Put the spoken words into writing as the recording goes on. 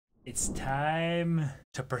It's time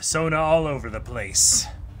to persona all over the place.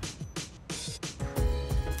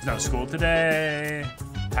 No school today.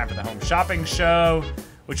 Time for the home shopping show,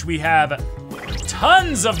 which we have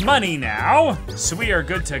tons of money now, so we are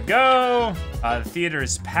good to go. The theater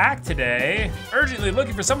is packed today. Urgently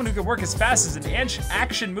looking for someone who can work as fast as an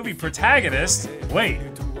action movie protagonist. Wait,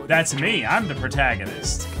 that's me, I'm the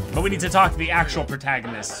protagonist. But we need to talk to the actual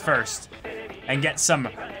protagonists first and get some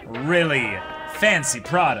really fancy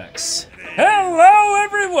products. Hello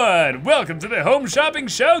everyone! Welcome to the home shopping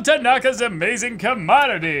show, Tanaka's Amazing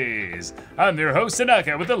Commodities. I'm your host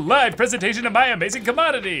Tanaka with a live presentation of my amazing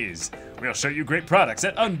commodities. We'll show you great products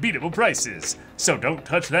at unbeatable prices. So don't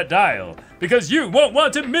touch that dial, because you won't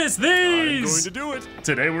want to miss these! I'm going to do it.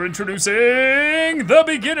 Today we're introducing the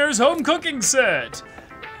beginner's home cooking set.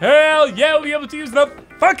 Hell yeah, we'll be able to use the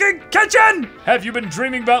fucking kitchen! Have you been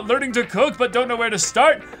dreaming about learning to cook but don't know where to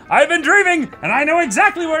start? I've been dreaming, and I know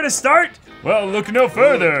exactly where to start! Well, look no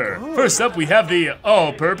further. First up, we have the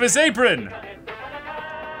all-purpose apron.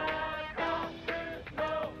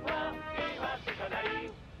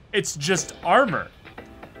 It's just armor.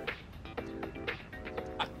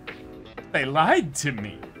 They lied to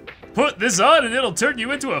me. Put this on and it'll turn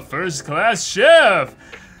you into a first-class chef.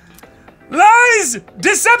 Lies!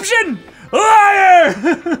 Deception!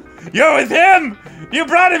 Liar! You're with him! You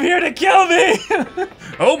brought him here to kill me!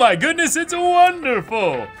 Oh my goodness, it's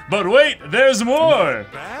wonderful! But wait, there's more!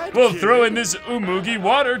 We'll throw in this umugi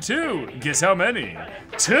water too. Guess how many?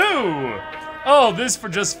 2! All this for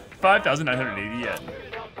just 5,980 yen.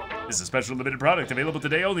 This is a special limited product available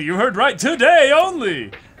today only. You heard right, today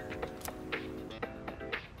only!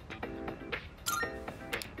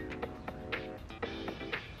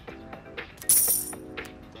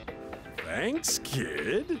 Thanks,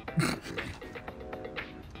 kid.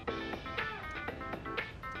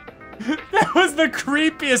 That was the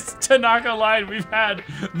creepiest Tanaka line we've had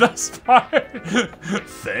thus far.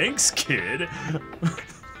 Thanks, kid.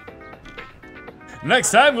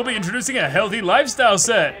 Next time, we'll be introducing a healthy lifestyle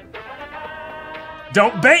set.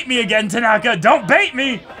 Don't bait me again, Tanaka. Don't bait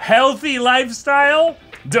me. Healthy lifestyle?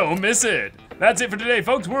 Don't miss it. That's it for today,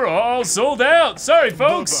 folks. We're all sold out. Sorry,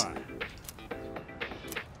 folks. Bye-bye.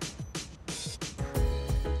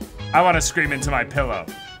 I want to scream into my pillow.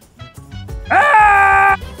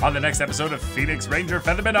 Ah! On the next episode of Phoenix Ranger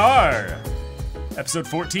Featherman R. Episode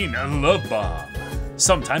 14, Love Bomb.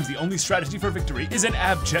 Sometimes the only strategy for victory is an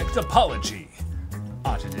abject apology.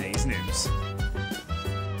 On to today's news.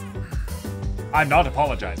 I'm not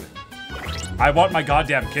apologizing. I want my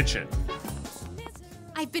goddamn kitchen.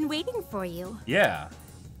 I've been waiting for you. Yeah.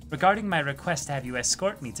 Regarding my request to have you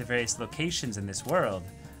escort me to various locations in this world,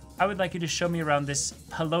 I would like you to show me around this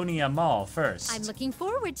Polonia Mall first. I'm looking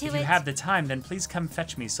forward to it. If you have the time, then please come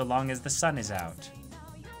fetch me so long as the sun is out.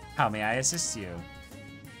 How may I assist you?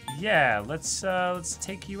 Yeah, let's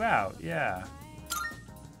take you out, yeah.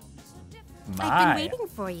 I've been waiting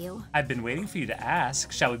for you. I've been waiting for you to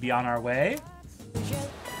ask. Shall we be on our way?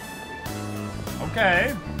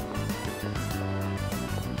 Okay.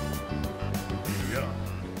 Yeah.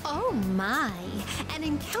 Oh my, an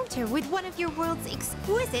encounter with one of your world's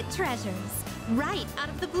exquisite treasures, right out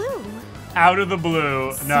of the blue. Out of the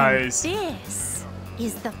blue, nice. So this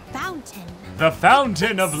is the fountain. The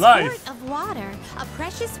fountain of life. Sport of water, a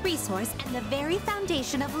precious resource and the very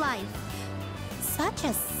foundation of life. Such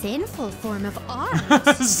a sinful form of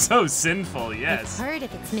art. So sinful, yes. I've heard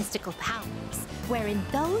of its mystical powers, wherein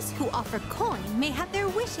those who offer coin may have their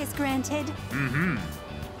wishes granted. Mm-hmm.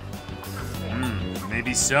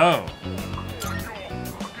 Maybe so.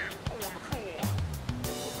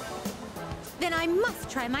 Then I must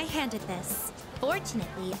try my hand at this.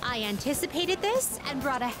 Fortunately, I anticipated this and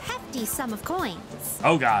brought a hefty sum of coins.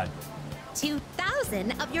 Oh god.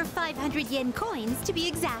 2,000 of your 500 yen coins to be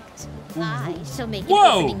exact. I shall make an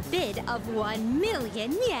Whoa! opening bid of 1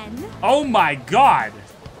 million yen. Oh my god.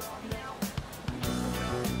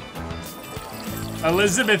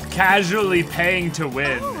 Elizabeth casually paying to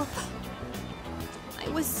win. Oh. I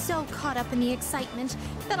was so caught up in the excitement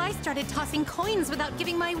that I started tossing coins without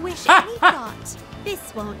giving my wish any thought.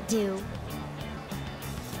 This won't do.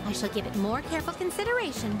 I shall give it more careful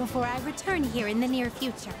consideration before I return here in the near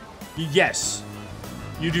future. Yes.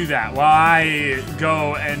 You do that while I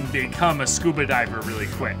go and become a scuba diver really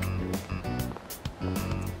quick.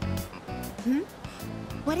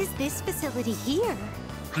 What is this facility here?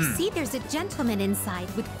 I see there's a gentleman inside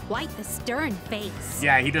with quite the stern face.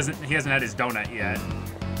 Yeah, he hasn't had his donut yet.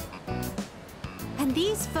 And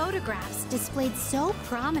these photographs displayed so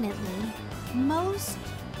prominently. Most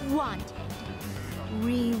wanted.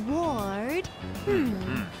 Reward?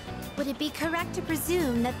 Would it be correct to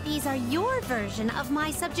presume that these are your version of my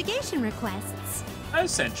subjugation requests?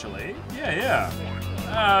 Essentially. Yeah.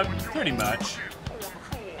 Pretty much.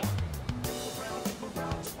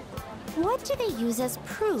 What do they use as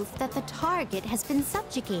proof that the target has been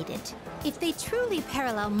subjugated? If they truly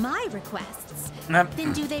parallel my requests,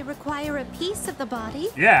 then do they require a piece of the body?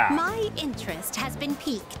 Yeah. My interest has been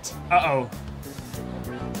piqued. Uh-oh.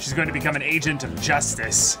 She's going to become an agent of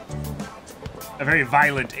justice. A very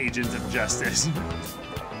violent agent of justice.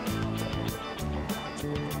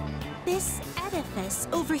 This edifice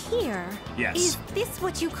over here. Yes. Is this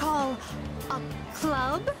what you call a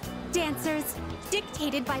club? Dancers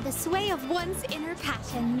dictated by the sway of one's inner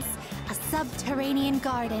passions. A subterranean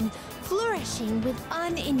garden flourishing with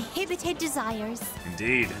uninhibited desires.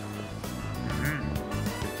 Indeed.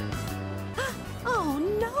 Oh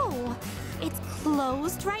no! It's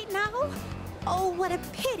closed right now? Oh, what a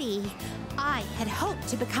pity. I had hoped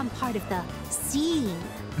to become part of the scene.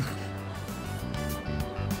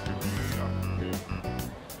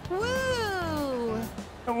 Woo!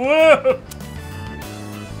 Whoa!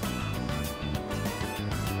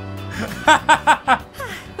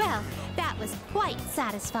 Well, that was quite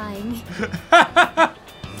satisfying.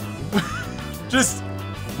 Just,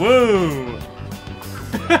 woo!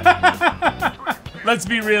 Let's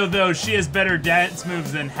be real though, she has better dance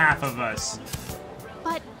moves than half of us.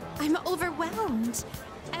 But I'm overwhelmed.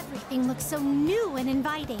 Everything looks so new and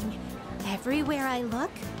inviting. Everywhere I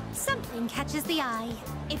look, something catches the eye.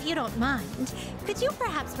 If you don't mind, could you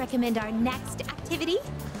perhaps recommend our next activity?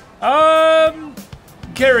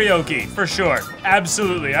 Karaoke, for sure.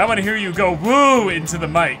 Absolutely. I want to hear you go woo into the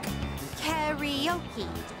mic. Karaoke.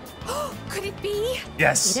 Could it be?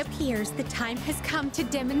 Yes. It appears the time has come to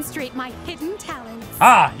demonstrate my hidden talents.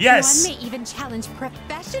 Ah, yes. One may even challenge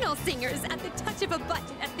professional singers at the touch of a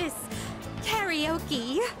button at this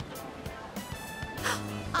karaoke.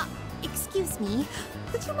 Excuse me.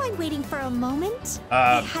 Would you mind waiting for a moment?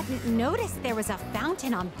 I hadn't noticed there was a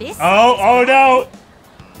fountain on this side. Oh no.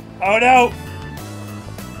 Oh no.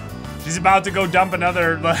 She's about to go dump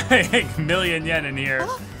another, like, million yen in here.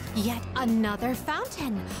 Yet another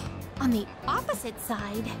fountain. On the opposite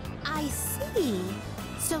side. I see.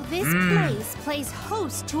 So this place plays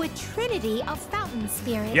host to a trinity of fountain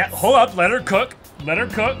spirits. Yeah, hold up. Let her cook. Let her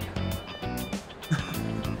cook.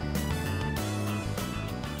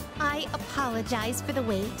 I apologize for the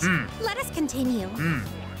wait. Let us continue.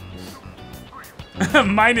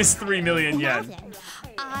 Minus 3 million Now yen. then,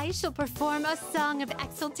 I shall perform a song of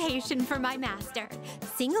exultation for my master.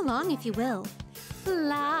 Sing along if you will.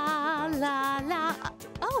 La la la.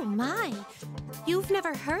 Oh my. You've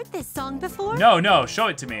never heard this song before? No, show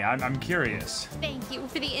it to me. I'm curious. Thank you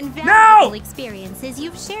for the invaluable No! experiences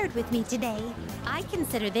you've shared with me today. I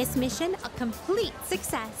consider this mission a complete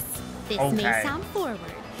success. This may Okay. sound forward,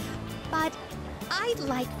 but I'd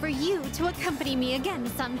like for you to accompany me again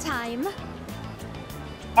sometime.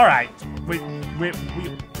 All right.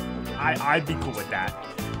 I'd be cool with that.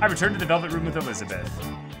 I returned to the Velvet Room with Elizabeth.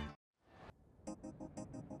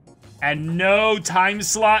 And no time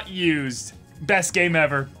slot used. Best game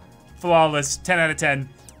ever. Flawless. 10 out of 10.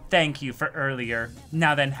 Thank you for earlier.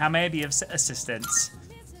 Now then, how may I be of assistance?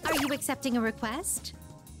 Are you accepting a request?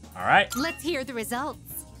 All right. Let's hear the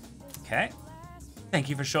results. Okay. Thank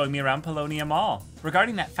you for showing me around Polonia Mall.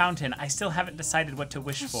 Regarding that fountain, I still haven't decided what to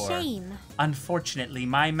wish for. Shame. Unfortunately,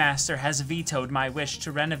 my master has vetoed my wish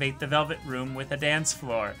to renovate the Velvet Room with a dance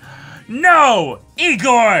floor. No!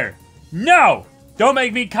 Igor! No! Don't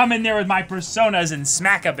make me come in there with my personas and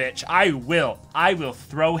smack a bitch. I will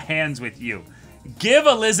throw hands with you. Give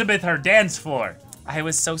Elizabeth her dance floor. I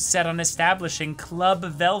was so set on establishing Club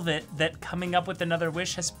Velvet that coming up with another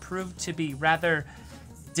wish has proved to be rather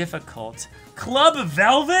difficult. Club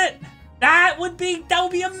Velvet? That would be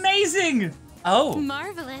amazing. Oh.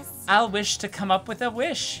 Marvelous. I'll wish to come up with a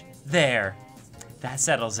wish. There. That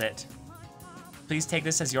settles it. Please take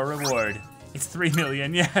this as your reward. It's 3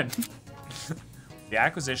 million yen. The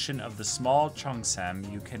acquisition of the small Chongsam,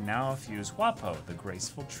 you can now fuse Wapo, the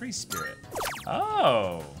graceful tree spirit.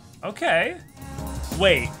 Oh, okay.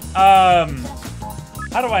 Wait, how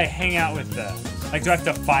do I hang out with them? Like, do I have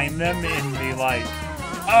to find them in the, like,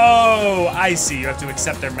 oh, I see, you have to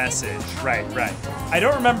accept their message. Right. I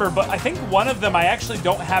don't remember, but I think one of them I actually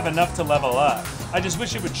don't have enough to level up. I just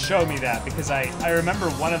wish it would show me that, because I remember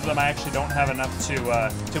one of them I actually don't have enough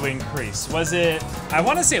to increase. Was it, I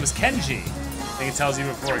want to say it was Kenji. I think it tells you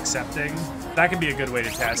before accepting. That could be a good way to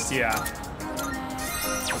test, yeah.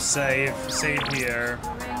 We'll save here.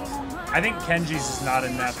 I think Kenji's is not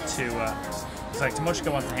enough to, it's like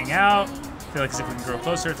Tomoshika wants to hang out. feel like as if we can grow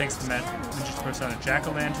closer thanks to Ninja's Persona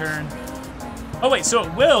Jack-o'-lantern. Oh wait, so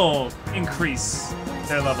it will increase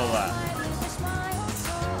their level up.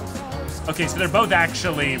 Okay, so they're both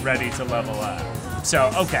actually ready to level up.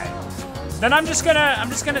 So, okay. Then I'm just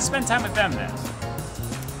gonna spend time with them then.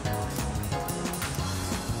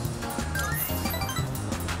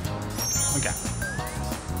 Okay.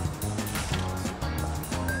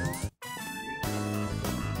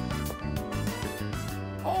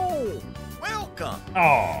 Oh, welcome.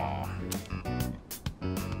 Oh.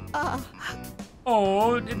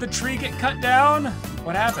 Oh, did the tree get cut down?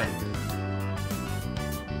 What happened?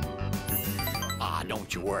 Ah,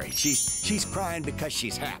 don't you worry. She's crying because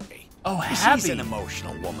she's happy. Oh, happy. She's an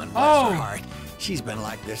emotional woman, bless her heart. She's been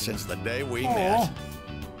like this since the day we met.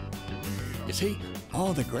 You see,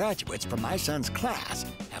 all the graduates from my son's class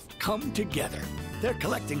have come together. They're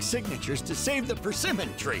collecting signatures to save the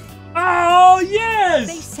persimmon tree. Oh, yes!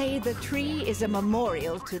 They say the tree is a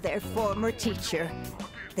memorial to their former teacher.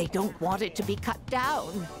 They don't want it to be cut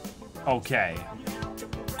down. Okay.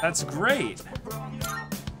 That's great.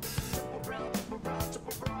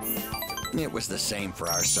 It was the same for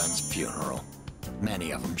our son's funeral.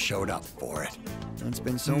 Many of them showed up for it. It's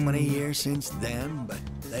been so many years since then, but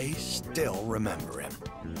they still remember him.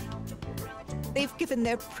 They've given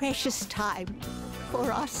their precious time for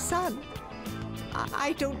our son.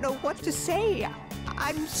 I don't know what to say.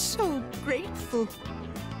 I'm so grateful.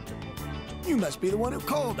 You must be the one who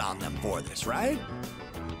called on them for this, right?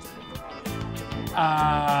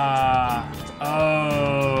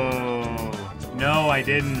 Oh. No, I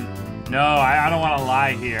didn't. No, I don't want to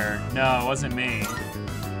lie here. No, it wasn't me.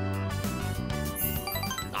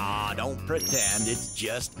 Ah, don't pretend it's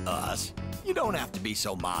just us. You don't have to be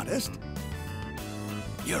so modest.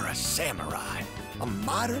 You're a samurai, a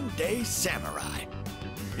modern-day samurai.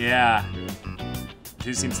 Yeah.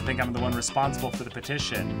 Who seems to think I'm the one responsible for the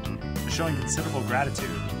petition. They're showing considerable gratitude,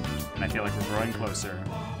 and I feel like we're growing closer.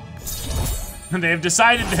 They have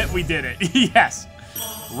decided that we did it. Yes.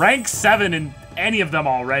 Rank 7 in any of them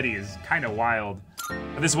already is kind of wild.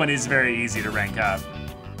 But this one is very easy to rank up.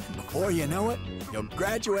 And before you know it, you'll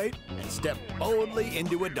graduate and step boldly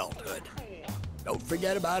into adulthood. Don't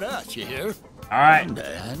forget about us, you hear? All right.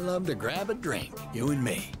 Someday I'd love to grab a drink, you and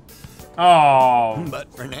me. Oh.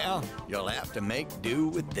 But for now, you'll have to make do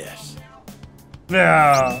with this.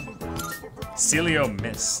 Yeah. Celio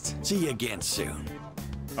missed. See you again soon.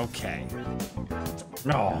 Okay.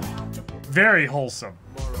 Oh. Very wholesome.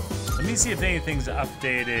 Let me see if anything's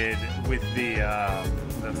updated with the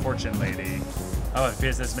fortune lady. Oh, it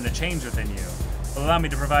appears there's been a change within you. Allow me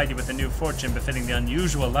to provide you with a new fortune befitting the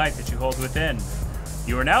unusual light that you hold within.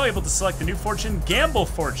 You are now able to select the new fortune, Gamble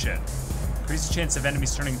Fortune. Increase the chance of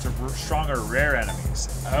enemies turning into stronger rare enemies.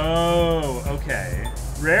 Oh, okay.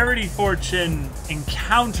 Rarity Fortune,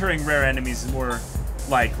 encountering rare enemies is more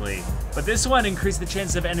likely. But this one increased the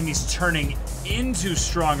chance of enemies turning into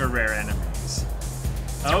stronger rare enemies.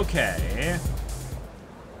 Okay.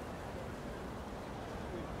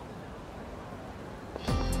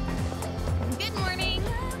 Good morning.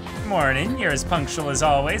 Morning, you're as punctual as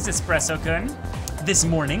always, Espresso-kun. This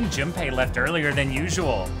morning, Junpei left earlier than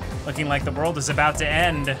usual, looking like the world is about to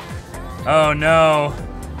end. Oh no.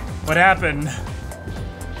 What happened?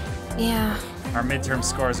 Yeah. Our midterm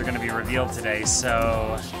scores are gonna be revealed today,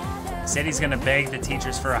 so he said he's gonna beg the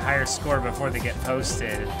teachers for a higher score before they get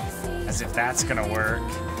posted. As if that's gonna work.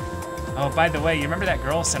 Oh, by the way, you remember that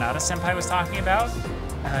girl Sanada-senpai was talking about?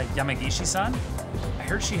 Yamagishi-san? I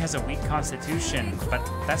heard she has a weak constitution, but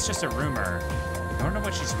that's just a rumor. I don't know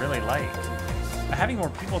what she's really like. Having more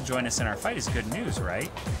people join us in our fight is good news,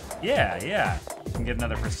 right? Yeah. We can get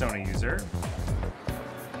another Persona user.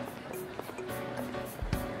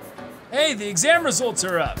 Hey, the exam results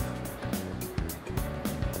are up.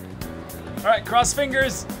 All right, cross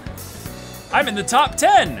fingers. I'm in the top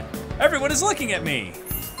 10. Everyone is looking at me.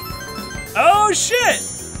 Oh shit!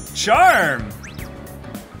 Charm.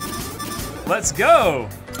 Let's go.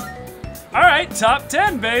 All right, top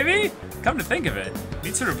 10, baby. Come to think of it,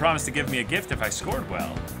 Mitsuru promised to give me a gift if I scored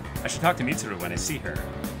well. I should talk to Mitsuru when I see her.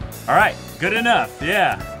 All right, good enough,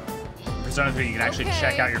 yeah. Persona 3, you can actually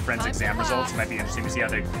check out your friend's exam results. It might be interesting to see how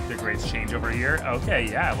their grades change over a year. Okay,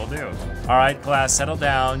 yeah, we'll do. All right, class, settle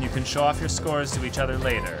down. You can show off your scores to each other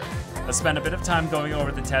later. Let's spend a bit of time going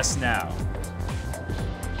over the test now.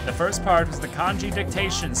 The first part was the kanji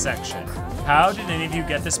dictation section. How did any of you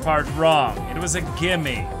get this part wrong? It was a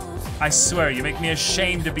gimme. I swear, you make me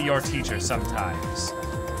ashamed to be your teacher sometimes.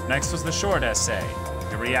 Next was the short essay,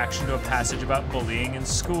 a reaction to a passage about bullying in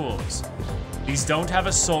schools. These don't have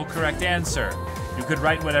a sole correct answer. You could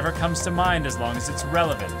write whatever comes to mind as long as it's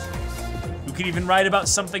relevant. You could even write about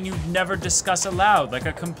something you'd never discuss aloud, like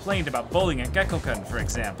a complaint about bullying at Gekkoken, for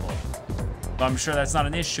example. But I'm sure that's not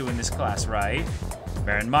an issue in this class, right?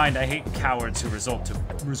 Bear in mind, I hate cowards who resort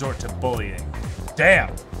to bullying.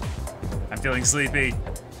 Damn! I'm feeling sleepy.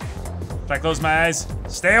 If I close my eyes,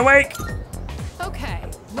 stay awake! Okay,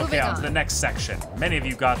 moving Okay, on on. to the next section. Many of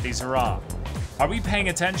you got these wrong. Are we paying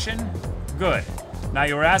attention? Good. Now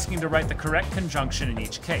you were asking to write the correct conjunction in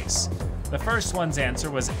each case. The first one's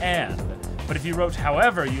answer was and, but if you wrote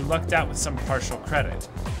however, you lucked out with some partial credit.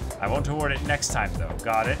 I won't award it next time though,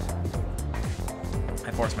 got it?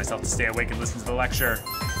 I forced myself to stay awake and listen to the lecture.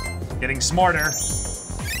 Getting smarter.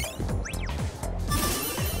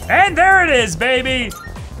 And there it is, baby!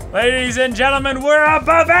 Ladies and gentlemen, we're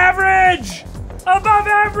above average! Above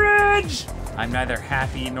average! I'm neither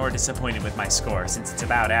happy nor disappointed with my score since it's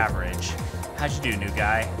about average. How'd you do, new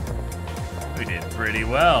guy? We did pretty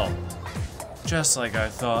well. Just like I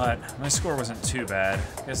thought. My score wasn't too bad.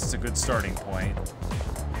 Guess it's a good starting point.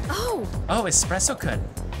 Oh, Espresso-kun.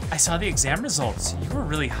 I saw the exam results. You were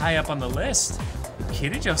really high up on the list.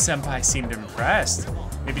 Kirijo-senpai seemed impressed.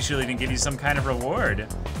 Maybe she'll even give you some kind of reward.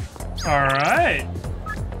 All right.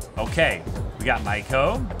 Okay, we got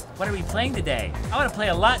Maiko. What are we playing today? I want to play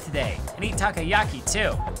a lot today and eat takoyaki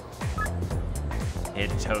too.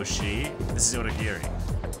 Hitoshi, this is Odagiri.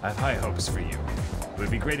 I have high hopes for you. It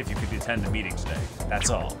would be great if you could attend the meeting today. That's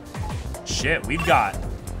all. Shit, we got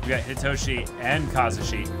Hitoshi and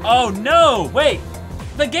Kazushi. Oh no, wait,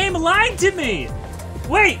 the game lied to me.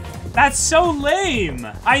 Wait, that's so lame.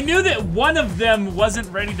 I knew that one of them wasn't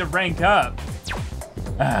ready to rank up.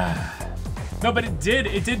 No, but it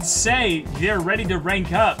did say they're ready to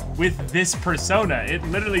rank up with this persona. It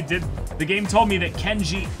literally did. The game told me that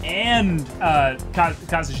Kenji and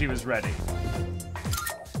Kazushi was ready.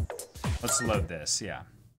 Let's load this, yeah.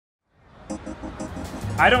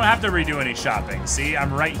 I don't have to redo any shopping. See,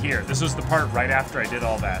 I'm right here. This was the part right after I did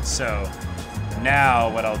all that. So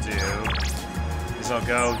now what I'll do is I'll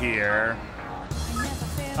go here.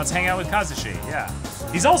 Let's hang out with Kazushi, yeah.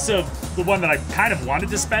 He's also the one that I kind of wanted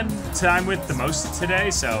to spend time with the most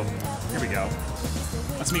today, so here we go.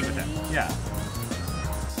 Let's meet with him, yeah.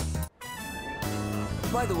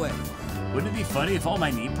 By the way, wouldn't it be funny if all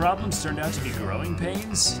my knee problems turned out to be growing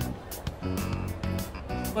pains?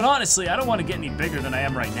 But honestly, I don't want to get any bigger than I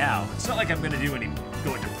am right now. It's not like I'm gonna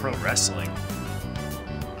go into pro wrestling.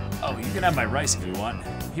 Oh, you can have my rice if you want.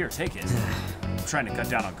 Here, take it. I'm trying to cut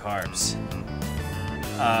down on carbs.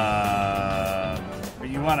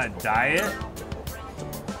 You want a diet?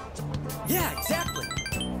 yeah, exactly.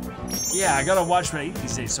 Yeah, I gotta watch what I eat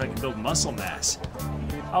these days so I can build muscle mass.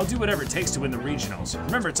 I'll do whatever it takes to win the regionals.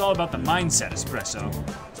 Remember, it's all about the mindset, Espresso.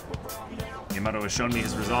 Yamato has shown me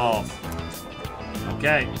his resolve.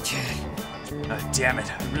 Okay. Damn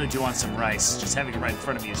it, I really do want some rice. Just having it right in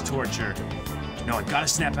front of me is torture. No, I gotta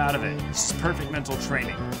snap out of it. This is perfect mental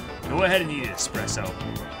training. Go ahead and eat it, Espresso.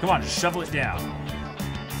 Come on, just shovel it down.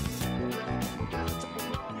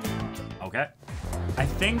 Okay. I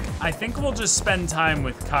think we'll just spend time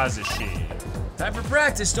with Kazushi. Time for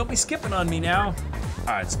practice, don't be skipping on me now. All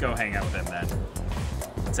right, let's go hang out with him then.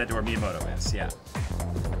 Let's head to where Miyamoto is, yeah.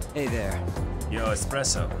 Hey there. Yo,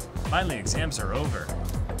 Espresso. Finally, exams are over.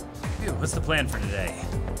 Phew, what's the plan for today?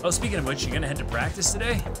 Oh, speaking of which, you gonna head to practice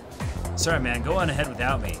today? Sorry, man, go on ahead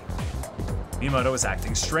without me. Miyamoto is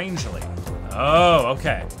acting strangely. Oh,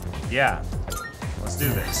 okay. Yeah, let's do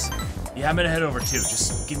this. Yeah, I'm gonna head over too,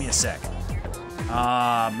 just give me a sec.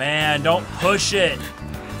 Ah, man, don't push it.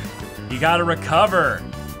 You gotta recover.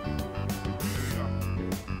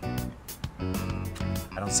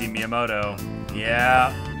 I don't see Miyamoto.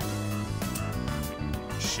 Yeah.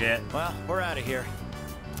 Shit. Well, we're out of here.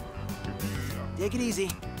 Take it easy.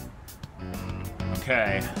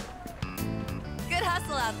 Okay. good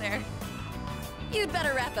hustle out there. You'd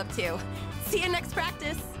better wrap up too. See you next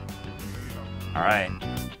practice. All right.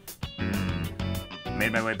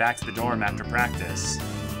 Made my way back to the dorm after practice.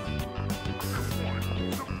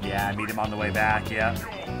 Yeah, I meet him on the way back, yeah.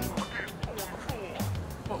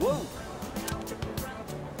 Whoa!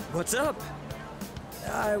 What's up?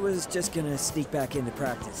 I was just gonna sneak back into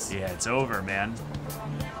practice. Yeah, it's over, man.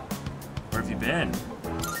 Where have you been?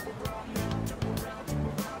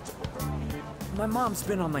 My mom's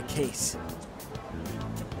been on my case.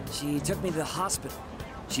 She took me to the hospital.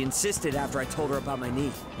 She insisted after I told her about my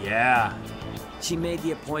knee. Yeah. She made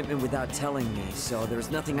the appointment without telling me, so there was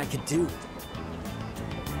nothing I could do.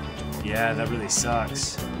 Yeah, that really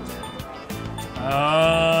sucks.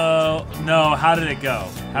 Oh, no, how did it go?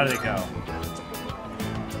 How did it go?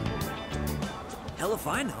 Hell if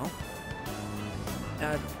I know.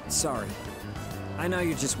 Sorry. I know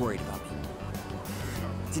you're just worried about me.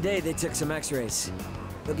 Today they took some x-rays.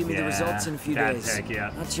 They'll give me the results in a few days.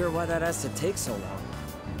 Not sure why that has to take so long.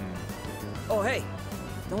 Oh, hey.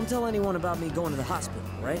 Don't tell anyone about me going to the hospital,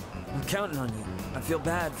 right? I'm counting on you. I feel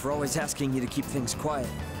bad for always asking you to keep things quiet.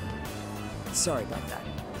 Sorry about that.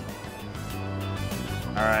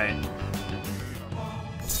 All right.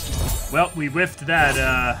 Well, we whiffed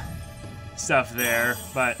that stuff there,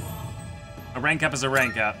 but a rank up is a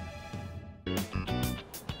rank up.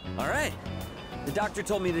 All right. The doctor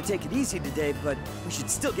told me to take it easy today, but we should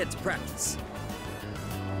still get to practice.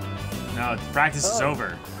 No, practice is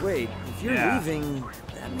over. Wait, if you're leaving,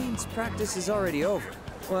 that means practice is already over.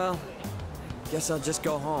 Well, guess I'll just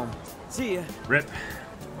go home. See ya. Rip.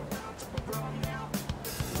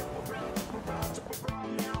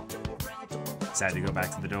 Sad to go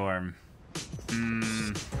back to the dorm.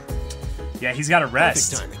 Yeah, he's got to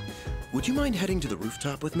rest. Perfect timing. Would you mind heading to the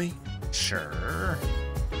rooftop with me? Sure.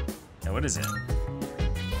 Yeah, what is it?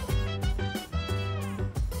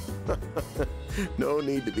 No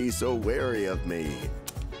need to be so wary of me.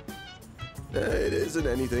 It isn't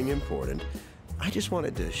anything important. I just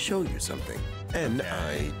wanted to show you something. And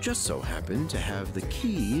I just so happen to have the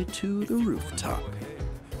key to the rooftop.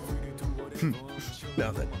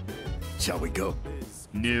 Now then, shall we go?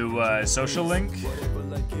 New social link?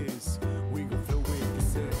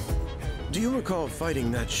 Do you recall fighting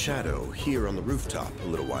that shadow here on the rooftop a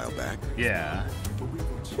little while back? Yeah.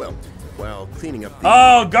 Well, while cleaning up the...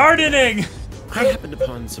 Oh, gardening! I happened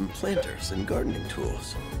upon some planters and gardening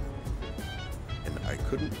tools. And I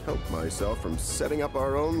couldn't help myself from setting up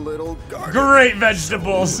our own little garden. Great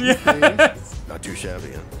vegetables, yes! Not too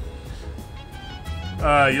shabby,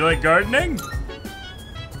 huh? You like gardening?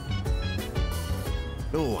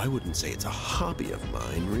 No, I wouldn't say it's a hobby of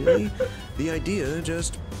mine, really. The idea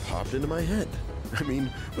just popped into my head. I mean,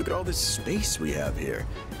 look at all this space we have here.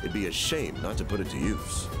 It'd be a shame not to put it to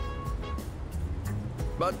use.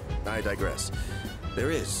 But I digress.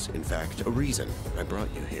 There is, in fact, a reason I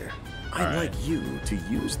brought you here. I'd like you to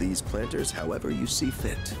use these planters however you see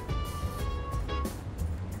fit.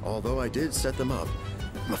 Although I did set them up,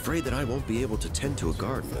 I'm afraid that I won't be able to tend to a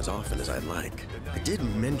garden as often as I'd like. I did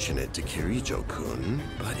mention it to Kirijo-kun,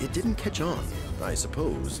 but it didn't catch on, I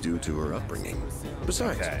suppose, due to her upbringing.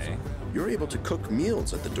 Besides, you're able to cook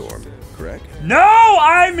meals at the dorm, correct? No,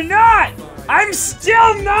 I'm not! I'm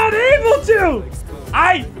still not able to!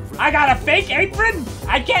 I got a fake apron?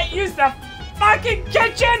 I can't use the fucking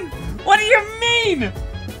kitchen? What do you mean?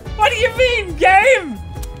 What do you mean, game?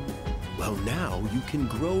 Well, now you can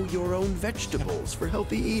grow your own vegetables for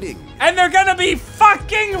healthy eating. And they're gonna be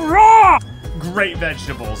fucking raw! Great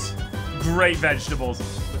vegetables. Great vegetables.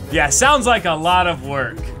 Yeah, sounds like a lot of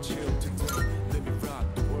work.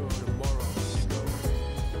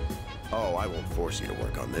 Oh, I won't force you to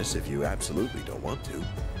work on this if you absolutely don't want to.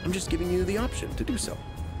 I'm just giving you the option to do so.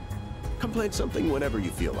 Come plant something whenever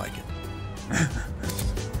you feel like it.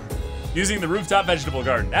 Using the rooftop vegetable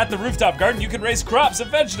garden. At the rooftop garden, you can raise crops of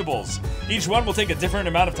vegetables. Each one will take a different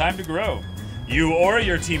amount of time to grow. You or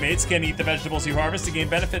your teammates can eat the vegetables you harvest to gain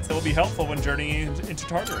benefits that will be helpful when journeying into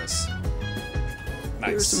Tartarus. Nice.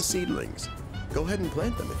 Here are some seedlings. Go ahead and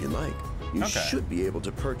plant them if you like. You should be able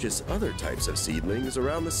to purchase other types of seedlings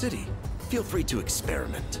around the city. Feel free to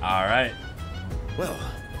experiment. All right. Well,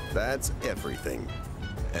 that's everything.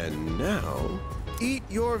 And now, eat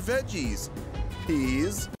your veggies,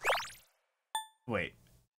 peas. Wait,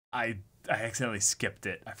 I accidentally skipped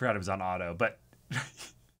it. I forgot it was on auto, but...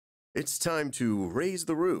 It's time to raise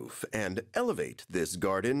the roof and elevate this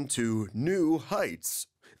garden to new heights.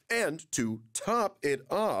 And to top it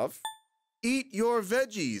off, eat your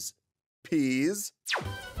veggies, peas.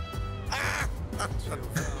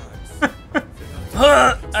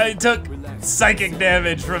 I took psychic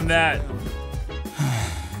damage from that.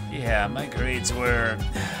 Yeah, my grades were...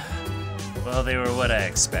 Well, they were what I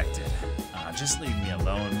expected. Just leave me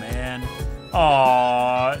alone, man.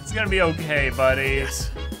 Aw, it's gonna be okay, buddy.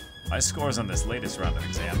 Yes. My scores on this latest round of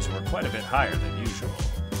exams were quite a bit higher than usual.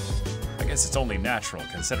 I guess it's only natural,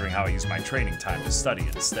 considering how I used my training time to study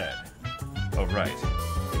instead. Oh, right.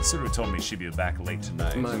 Mitsuru told me she'd be back late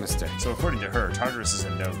tonight. My mistake. So according to her, Tartarus is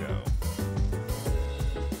a no-go.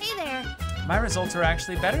 Hey there. My results are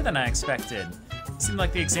actually better than I expected. It seemed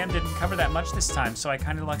like the exam didn't cover that much this time, so I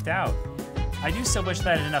kinda lucked out. I do still wish that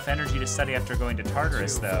I had enough energy to study after going to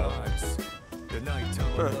Tartarus, though.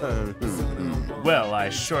 Well, I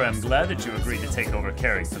sure am glad that you agreed to take over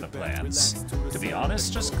caring for the plants. To be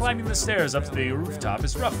honest, just climbing the stairs up to the rooftop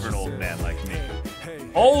is rough for an old man like me.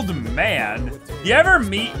 Old man? You ever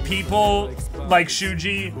meet people like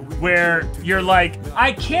Shuji, where you're like,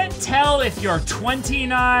 I can't tell if you're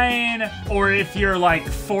 29 or if you're like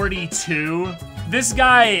 42. This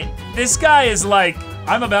guy is like,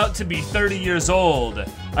 I'm about to be 30 years old.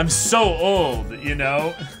 I'm so old, you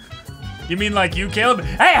know? You mean like you, Caleb?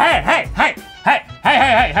 Hey!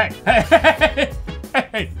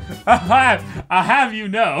 I'll have you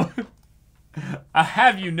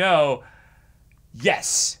know,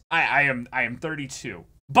 yes, I am 32.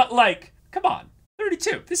 But like, come on,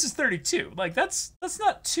 32. This is 32. Like that's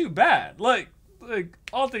not too bad. Like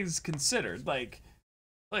all things considered, like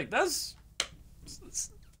that's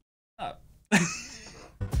up.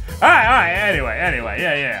 All right. Anyway,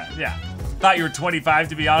 yeah. Thought you were 25,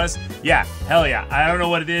 to be honest. Yeah, hell yeah. I don't know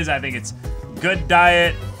what it is. I think it's good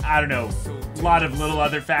diet. I don't know, a lot of little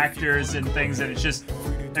other factors and things, and it's just,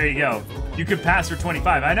 there you go. You could pass for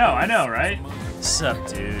 25. I know, right? Sup,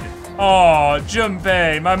 dude? Oh,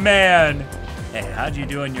 Junpei, my man. Hey, how'd you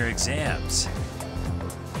do on your exams?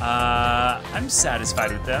 I'm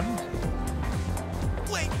satisfied with them.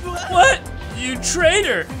 Wait, what? What? You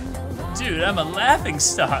traitor! Dude, I'm a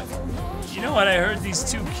laughingstock. You know what I heard these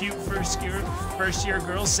two cute first year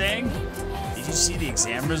girls saying? Did you see the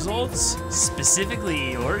exam results?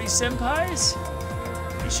 Specifically Iori-senpai's?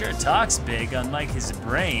 He sure talks big, unlike his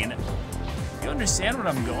brain. You understand what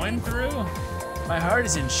I'm going through? My heart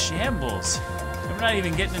is in shambles. I'm not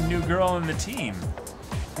even getting a new girl on the team.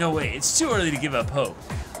 No way, it's too early to give up hope.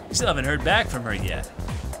 We still haven't heard back from her yet.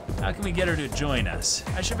 How can we get her to join us?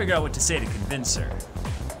 I should figure out what to say to convince her.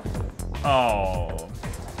 Oh,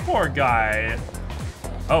 poor guy.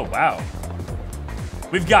 Oh, wow.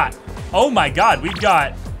 We've got, oh my God, we've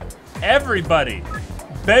got everybody.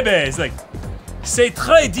 Bebe is like, c'est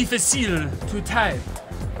très difficile to type.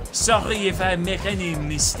 Sorry if I make any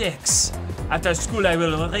mistakes. After school, I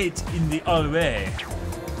will write in the hallway.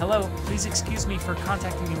 Hello, please excuse me for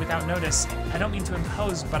contacting you without notice. I don't mean to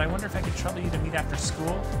impose, but I wonder if I could trouble you to meet after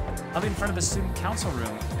school. I'll be in front of the student council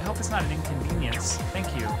room. I hope it's not an inconvenience.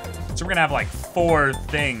 Thank you. So we're gonna have like 4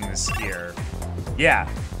 things here. Yeah,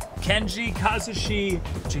 Kenji, Kazushi,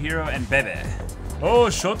 Chihiro, and Bebe. Oh,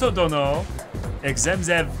 Shoto Dono. Exams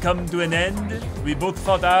have come to an end. We both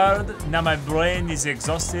fought hard. Now my brain is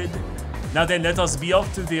exhausted. Now then, let us be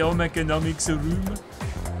off to the home economics room.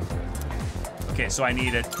 Okay, so I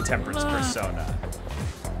need a temperance persona.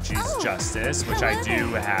 She's justice, which I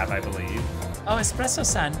do have, I believe. Oh,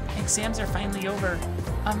 Espresso-san, exams are finally over.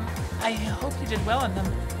 I hope you did well in them.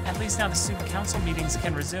 At least now the student council meetings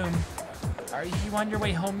can resume. Are you on your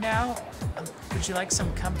way home now? Would you like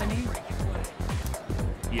some company?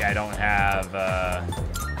 Yeah, I don't have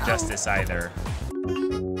justice either.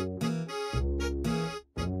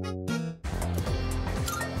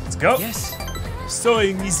 Let's go. Yes.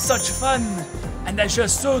 Sewing is such fun, and I shall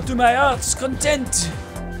sew to my heart's content.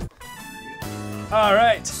 All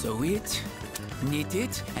right. Sew it, knit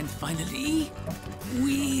it, and finally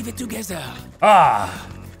weave it together. Ah.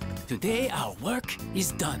 Today our work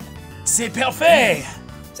is done. C'est parfait.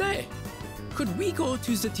 Say, could we go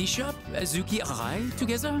to the tea shop, Azuki Arai,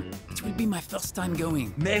 together? It will be my first time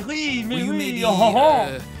going. Mais oui, Will you maybe,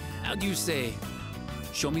 oh. how do you say,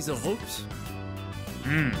 show me the ropes?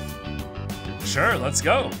 Sure, let's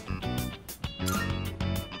go.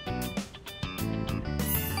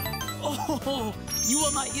 Oh, you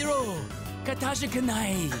are my hero, Kataja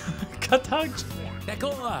Kanai. Kataja.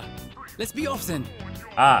 D'accord, let's be off then.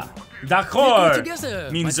 Ah, d'accord together,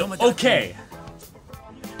 means Madame okay.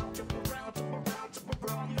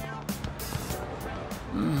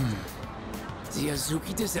 The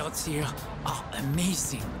Azuki desserts here are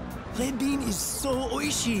amazing. Red bean is so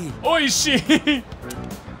oishi. Oishi.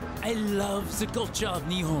 I love the culture of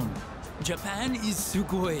Nihon. Japan is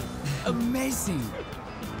sugoi. Amazing.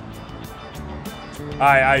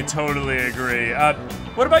 I totally agree.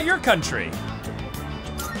 What about your country?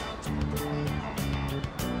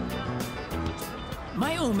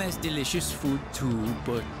 My home has delicious food too,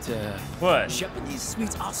 but What? Japanese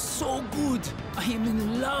sweets are so good. I am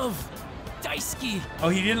in love. Daisuki. Oh,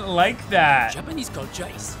 he didn't like that. Japanese culture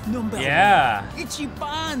is number Yeah. one.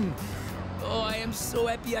 Ichiban. Oh, I am so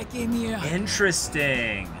happy I came here.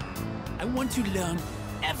 Interesting. I want to learn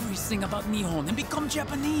everything about Nihon and become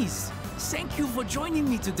Japanese. Thank you for joining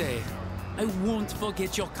me today. I won't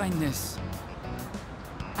forget your kindness.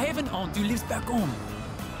 I have an aunt who lives back home.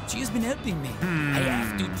 She has been helping me. I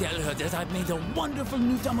have to tell her that I've made a wonderful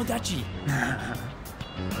new Tomodachi.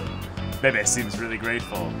 Bebe seems really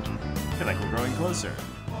grateful. I feel like we're growing closer.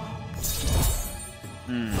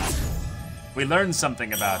 We learned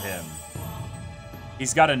something about him.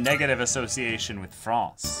 He's got a negative association with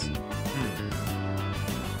France.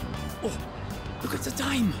 Oh, Look at the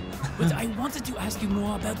time. But I wanted to ask you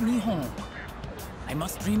more about Nihon. I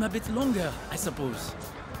must dream a bit longer, I suppose.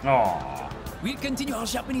 Aww. We'll continue our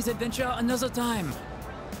Japanese adventure another time.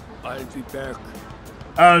 I'll be back.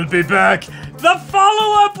 I'll be back. The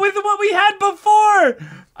follow-up with what we had before.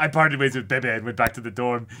 I parted ways with Bebe and went back to the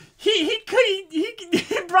dorm. He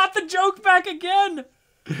brought the joke back again.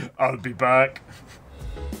 I'll be back.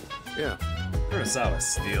 Yeah.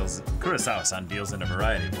 Kurosawa-san deals in a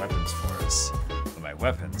variety of weapons for us. But my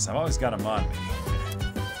weapons, I've always got them on me.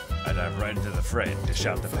 I dive right into the fray and dish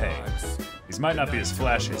out the pain. These might not be as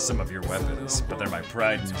flashy as some of your weapons, but they're my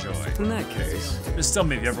pride and joy. In that case, Just tell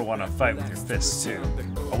me if you ever want to fight with your fists too.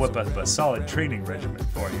 I'll whip up a solid training regimen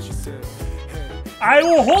for you. I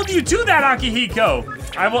will hold you to that,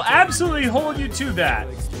 Akihiko! I will absolutely hold you to that.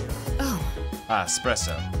 Oh. Ah,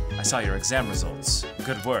 Espresso. I saw your exam results.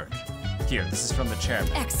 Good work. Here, this is from the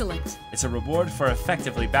chairman. Excellent. It's a reward for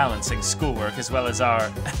effectively balancing schoolwork as well as our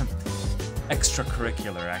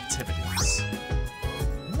extracurricular activities.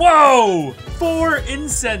 Whoa! 4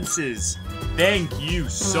 incenses! Thank you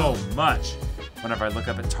so much. Whenever I look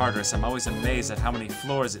up at Tartarus, I'm always amazed at how many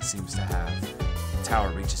floors it seems to have. The tower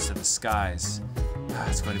reaches to the skies.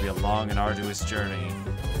 It's going to be a long and arduous journey.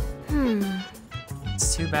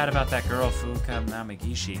 It's too bad about that girl, Fuka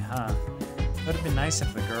Namagishi, huh? It would have been nice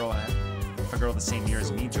if a girl the same year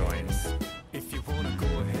as me joined.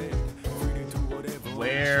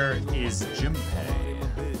 Where is Junpei?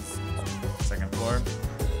 Second floor.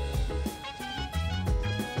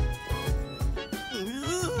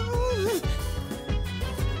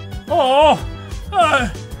 Oh!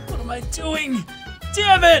 What am I doing?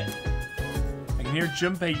 Damn it! I can hear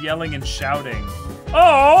Junpei yelling and shouting.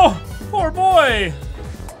 Oh! Poor boy!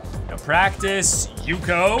 No practice.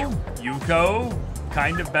 Yuko.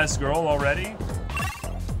 Kind of best girl already.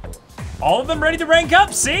 All of them ready to rank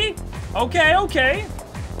up, see? Okay.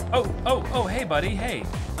 Oh, hey, buddy, hey.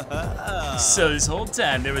 So this whole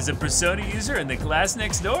time there was a Persona user in the class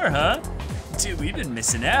next door, huh? Dude, we've been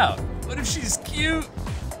missing out. What if she's cute?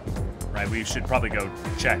 Right, we should probably go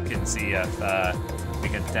check and see if we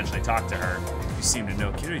can potentially talk to her. You seem to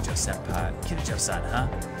know Kirijo-san, huh?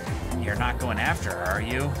 You're not going after her, are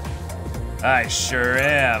you? I sure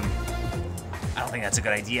am. I don't think that's a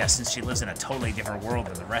good idea since she lives in a totally different world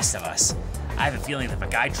than the rest of us. I have a feeling that if a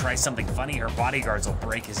guy tries something funny, her bodyguards will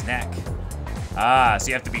break his neck. Ah, so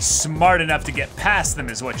you have to be smart enough to get past them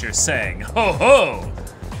is what you're saying. Ho ho!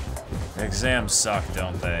 Exams suck,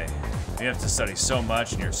 don't they? You have to study so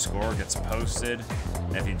much and your score gets posted.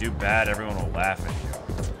 And if you do bad, everyone will laugh at you.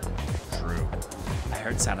 True. I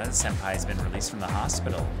heard Sanada Senpai has been released from the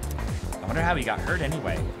hospital. I wonder how he got hurt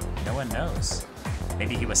anyway. No one knows.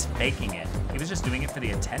 Maybe he was faking it. He was just doing it for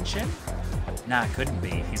the attention? Nah, couldn't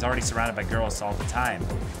be. He's already surrounded by girls all the time.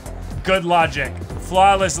 Good logic.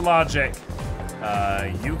 Flawless logic.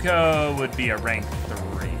 Yuko would be a rank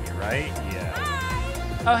 3, right?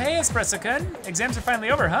 Yeah. Oh, hey, Espresso-kun. Exams are finally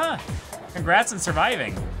over, huh? Congrats on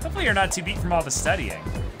surviving. Hopefully you're not too beat from all the studying.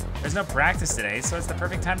 There's no practice today, so it's the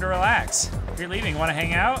perfect time to relax. If you're leaving, want to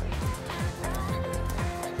hang out?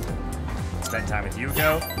 Spend time with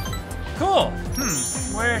Yuko. Cool.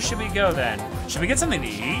 Where should we go then? Should we get something to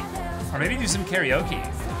eat? Or maybe do some karaoke?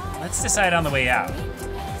 Let's decide on the way out.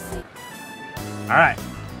 All right.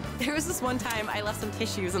 There was this one time I left some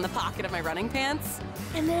tissues in the pocket of my running pants,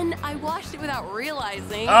 and then I washed it without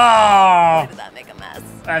realizing. Oh! Boy, did that make a mess.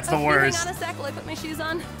 That's the worst. Hang on a sec while I put my shoes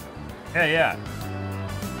on. Yeah.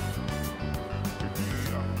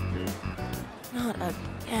 Not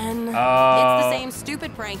again. It's the same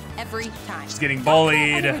stupid prank every time. She's getting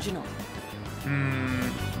bullied. Original.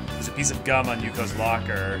 There's a piece of gum on Yuko's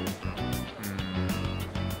locker.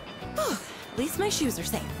 At least my shoes are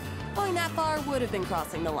safe. Going that far would have been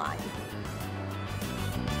crossing the line.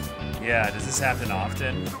 Yeah, does this happen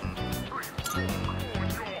often?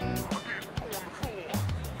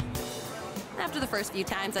 After the first few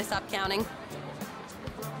times, I stopped counting.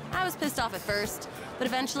 I was pissed off at first, but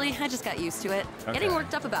eventually I just got used to it. Okay. Getting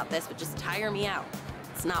worked up about this would just tire me out.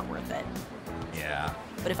 It's not worth it. Yeah.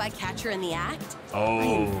 But if I catch her in the act, I Oh.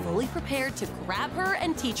 am fully prepared to grab her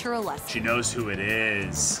and teach her a lesson. She knows who it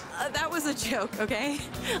is. That was a joke, okay?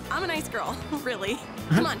 I'm a nice girl, really.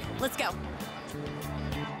 Come on, let's go.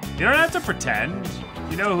 You don't have to pretend.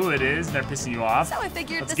 You know who it is and they're pissing you off. So I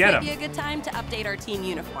figured Let's this get might 'em. be a good time to update our team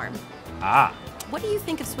uniform. Ah, What do you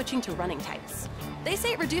think of switching to running tights? They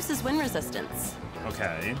say it reduces wind resistance.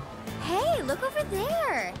 okay. Hey, look over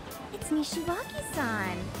there. It's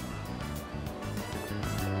Nishiwaki-san.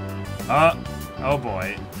 Oh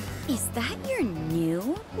boy. Is that your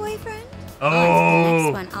new boyfriend? Oh. Or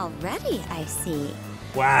the next one already, I see.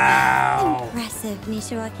 Wow. Impressive,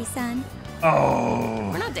 Nishiwaki-san. Oh.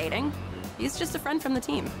 We're not dating. He's just a friend from the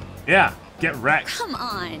team. Yeah, get wrecked. Come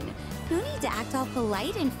on. No need to act all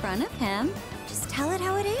polite in front of him. Just tell it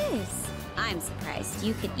how it is. I'm surprised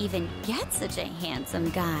you could even get such a handsome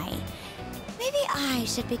guy. Maybe I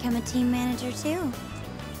should become a team manager too.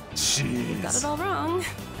 Jeez. Got it all wrong,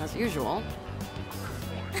 as usual.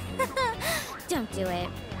 Don't do it.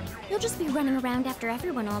 You'll just be running around after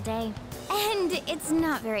everyone all day. And it's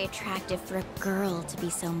not very attractive for a girl to be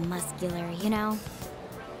so muscular, you know?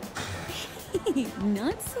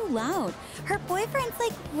 Not so loud. Her boyfriend's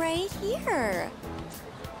like right here.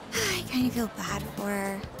 I kind of feel bad for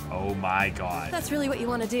her. Oh my god. If that's really what you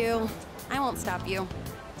want to do, I won't stop you.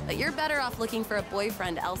 But you're better off looking for a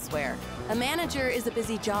boyfriend elsewhere. A manager is a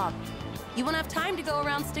busy job. You won't have time to go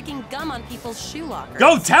around sticking gum on people's shoe lockers.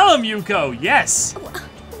 Go tell him, Yuko. Yes.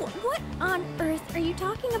 What on earth are you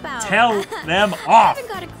talking about? Tell them I off. haven't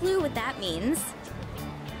got a clue what that means.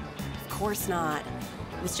 Of course not.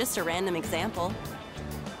 It was just a random example.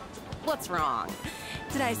 What's wrong?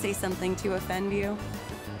 Did I say something to offend you?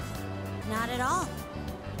 Not at all.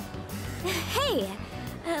 Hey,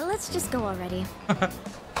 let's just go already.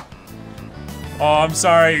 Oh, I'm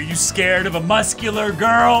sorry. Are you scared of a muscular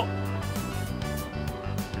girl?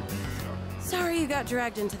 Sorry you got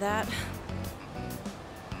dragged into that.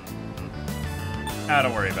 Ah,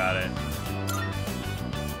 don't worry about it.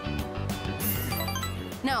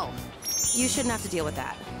 No, you shouldn't have to deal with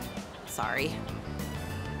that. Sorry.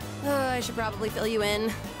 I should probably fill you in,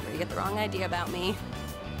 or you get the wrong idea about me.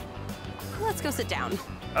 Let's go sit down.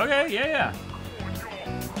 Okay, yeah.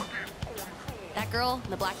 That girl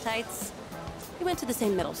in the black tights, we went to the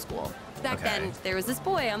same middle school. Back then, there was this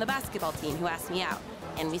boy on the basketball team who asked me out,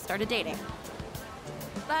 and we started dating.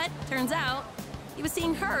 But turns out, he was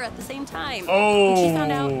seeing her at the same time. Oh. When she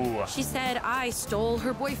found out, she said I stole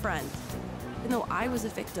her boyfriend. Even though I was a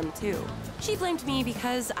victim too. She blamed me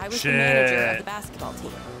because I was the manager of the basketball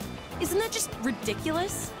team. Isn't that just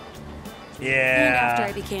ridiculous? Yeah. And after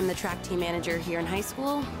I became the track team manager here in high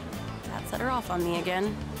school, that set her off on me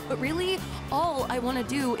again. But really, all I want to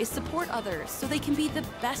do is support others so they can be the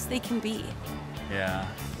best they can be. Yeah.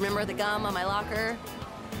 Remember the gum on my locker?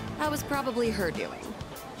 That was probably her doing.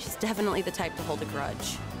 She's definitely the type to hold a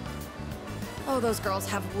grudge. Oh, those girls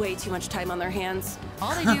have way too much time on their hands.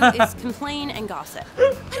 All they do is complain and gossip.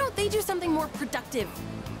 Why don't they do something more productive?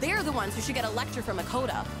 They're the ones who should get a lecture from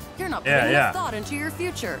Makoto. You're not putting enough thought into your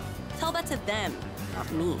future. Tell that to them,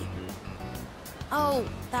 not me. Oh,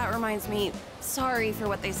 that reminds me. Sorry for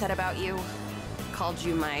what they said about you. Called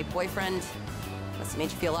you my boyfriend. Must have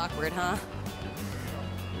made you feel awkward, huh?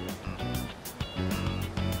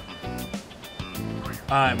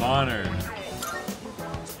 I'm honored.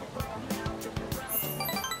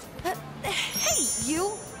 Hey,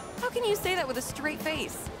 you! How can you say that with a straight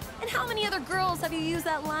face? And how many other girls have you used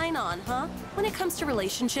that line on, huh? When it comes to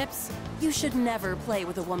relationships, you should never play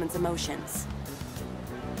with a woman's emotions.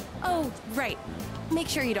 Oh, right. Make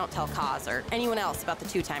sure you don't tell Kaz or anyone else about the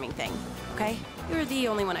two-timing thing, okay? You're the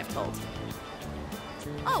only one I've told.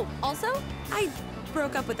 Oh, also, I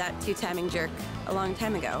broke up with that two-timing jerk a long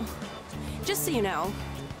time ago. Just so you know,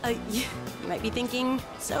 you might be thinking,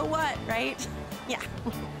 so what, right? Yeah,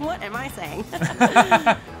 what am I saying?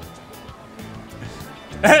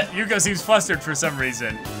 Yuko seems flustered for some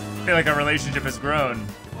reason. I feel like our relationship has grown.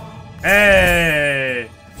 Hey!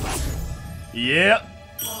 Yep.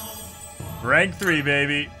 Rank 3,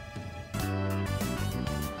 baby.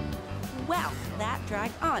 Well, that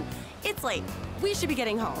dragged on. It's late. We should be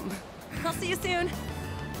getting home. I'll see you soon.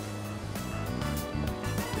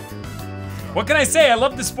 What can I say? I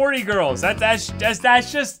love the sporty girls. That's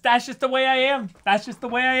just the way I am. That's just the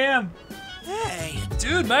way I am. Hey,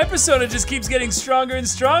 Dude, my persona just keeps getting stronger and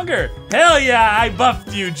stronger. Hell yeah, I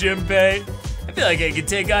buffed you, Junpei. I feel like I can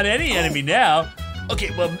take on any enemy now. Okay,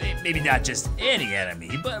 well, maybe not just any enemy,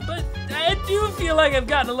 but I do feel like I've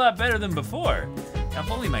gotten a lot better than before. Now, if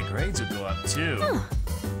only my grades would go up too.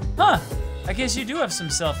 Huh, I guess you do have some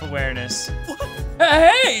self-awareness.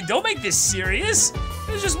 Hey, don't make this serious.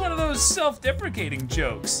 It was just one of those self-deprecating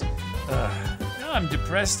jokes. Now I'm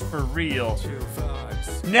depressed for real.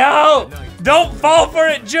 No! Don't fall for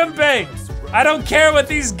it, Junpei! I don't care what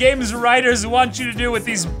these games writers want you to do with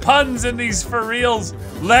these puns and these for reals.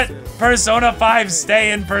 Let Persona 5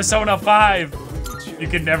 stay in Persona 5. You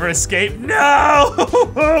can never escape.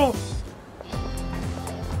 No!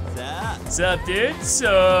 What's up, dude?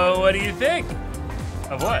 So, what do you think?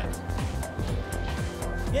 Of what?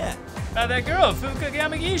 Yeah. About that girl, Fuka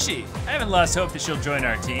Yamagishi. I haven't lost hope that she'll join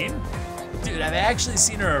our team. Dude, I've actually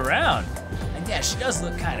seen her around. And yeah, Yeah, she does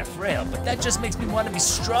look kind of frail, but that just makes me want to be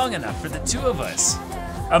strong enough for the two of us.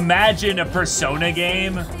 Imagine a Persona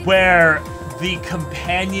game where the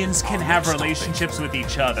companions can have relationships with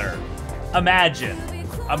each other. Imagine.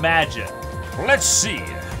 Let's see.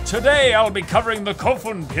 Today I'll be covering the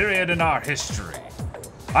Kofun period in our history.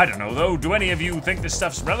 I don't know though, do any of you think this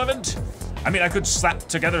stuff's relevant? I mean, I could slap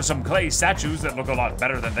together some clay statues that look a lot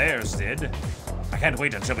better than theirs did. I can't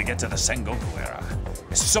wait until we get to the Sengoku era.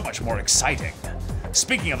 It's so much more exciting.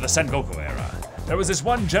 Speaking of the Sengoku era, there was this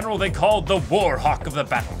one general they called the Warhawk of the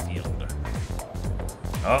battlefield.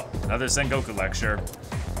 Oh, another Sengoku lecture.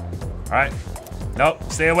 All right. Nope,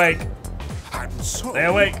 stay awake. Stay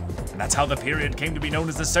awake. And that's how the period came to be known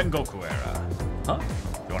as the Sengoku era. Huh?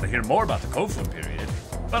 You want to hear more about the Kofun period?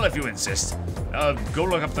 Well, if you insist. Go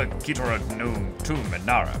look up the Kitora tomb in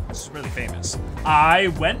Nara. It's really famous. I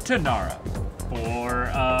went to Nara for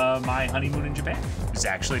my honeymoon in Japan. It was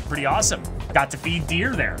actually pretty awesome. Got to feed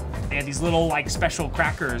deer there. They had these little like special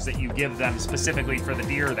crackers that you give them specifically for the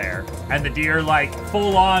deer there. And the deer like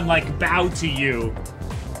full on like bow to you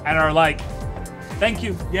and are like, thank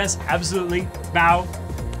you, yes, absolutely, bow.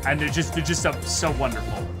 And they're just so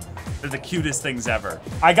wonderful. They're the cutest things ever.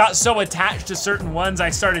 I got so attached to certain ones, I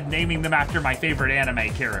started naming them after my favorite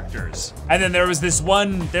anime characters. And then there's this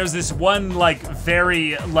one like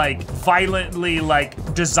very like violently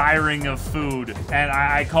like desiring of food. And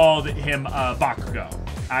I called him Bakugo.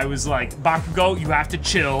 I was like, Bakugo, you have to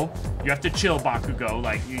chill. You have to chill, Bakugo.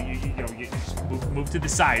 Like, you know, you just move to the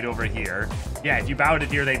side over here. Yeah, if you bow to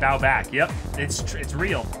deer, they bow back. Yep, it's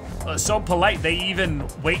real. So polite, they even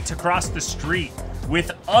wait to cross the street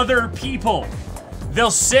with other people.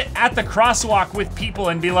 They'll sit at the crosswalk with people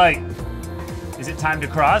and be like, is it time to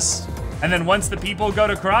cross? And then once the people go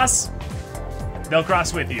to cross, they'll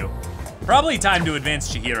cross with you. Probably time to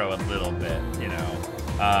advance Chihiro a little bit, you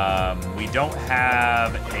know. We don't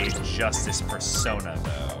have a Justice Persona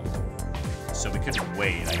though, so we could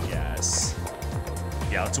wait, I guess.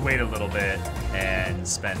 Yeah, let's wait a little bit and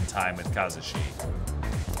spend time with Kazushi.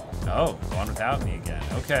 Oh, gone without me again,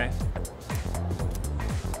 okay.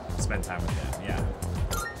 Spend time with them, yeah.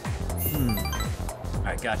 All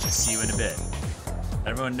right, gotcha, see you in a bit. Let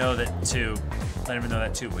everyone know that too. Let everyone know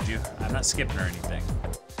that too, would you? I'm not skipping or anything.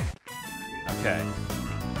 Okay.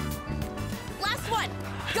 Last one,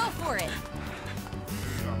 go for it.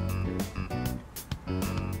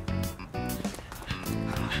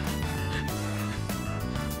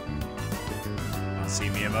 Don't see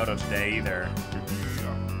Miyamoto today either.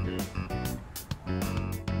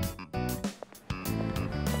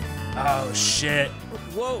 Oh, shit.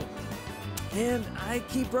 Whoa. Man, I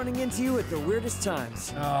keep running into you at the weirdest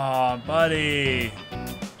times. Oh, buddy.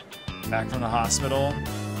 Back from the hospital.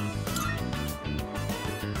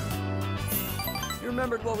 You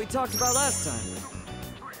remembered what we talked about last time.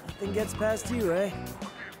 Nothing gets past you, eh?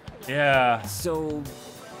 Yeah. So,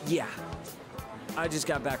 yeah. I just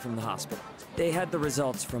got back from the hospital. They had the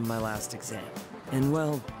results from my last exam. And,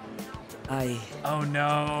 well, Oh,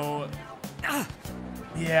 no.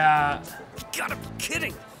 Yeah. You gotta be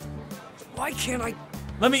kidding. Why can't I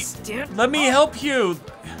Let me help you.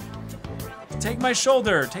 Take my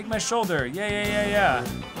shoulder. Take my shoulder. Yeah.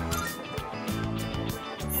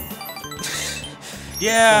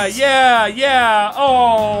 Yeah.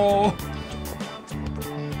 Oh.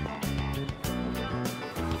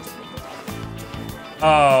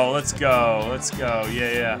 Oh, let's go.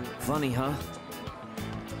 Yeah. Funny, huh?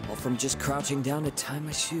 All from just crouching down to tie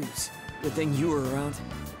my shoes. Good thing you were around.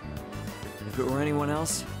 If it were anyone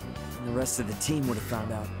else, the rest of the team would have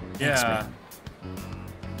found out. Thanks, Yeah.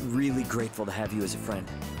 man. Really grateful to have you as a friend.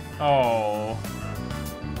 Oh.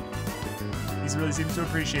 He really seems to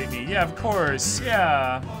appreciate me. Yeah, of course.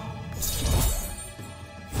 Yeah.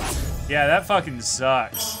 Yeah, that fucking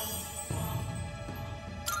sucks.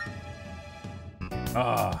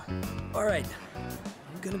 Ah. All right.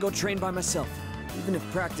 I'm gonna go train by myself. Even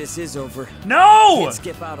if practice is over. No! Can't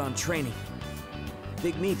skip out on training.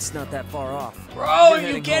 Big meet's not that far off. Bro, You're you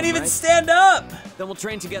heading can't home, even right? stand up! Then we'll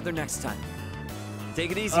train together next time.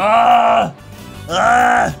 Take it easy. You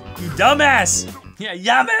dumbass! Yeah,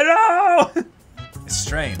 Yamero! It's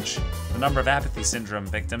strange. The number of apathy syndrome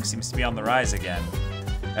victims seems to be on the rise again.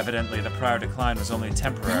 Evidently, the prior decline was only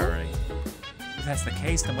temporary. If that's the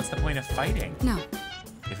case, then what's the point of fighting? No.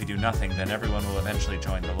 If we do nothing, then everyone will eventually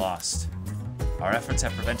join the Lost. Our efforts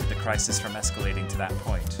have prevented the crisis from escalating to that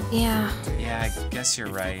point. Yeah. Yeah, I guess you're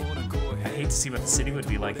right. I hate to see what the city would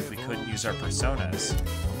be like if we couldn't use our personas.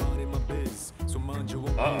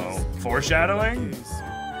 Uh-oh. Foreshadowing?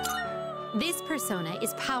 This persona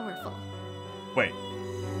is powerful. Wait.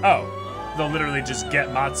 Oh. they'll literally just get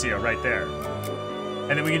Matsuo right there.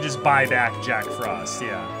 And then we can just buy back Jack Frost,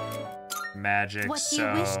 yeah. Magic, What do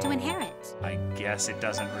you wish to inherit? I guess it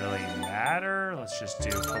doesn't really matter. Let's just do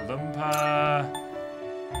Palumpa.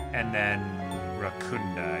 And then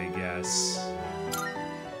Rakunda, I guess.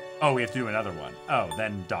 Oh, we have to do another one. Oh,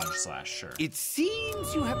 then Dodge Slash, sure. It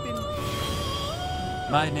seems you have been...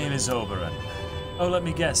 My name is Oberon. Oh, let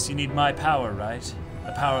me guess, you need my power, right?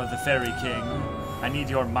 The power of the Fairy King. I need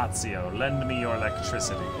your Matsuo. Lend me your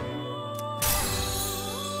electricity.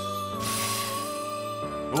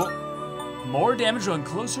 Oh, more damage when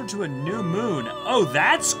closer to a new moon. Oh,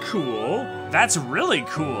 that's cool. That's really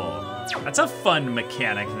cool. That's a fun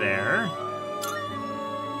mechanic there.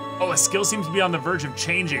 Oh, a skill seems to be on the verge of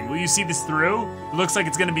changing. Will you see this through? It looks like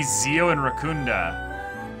it's gonna be Zio and Rakunda.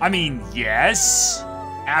 I mean, yes,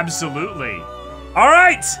 absolutely. All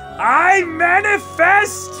right, I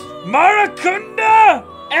manifest Marakunda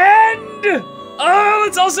and,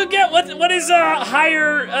 let's also get, what is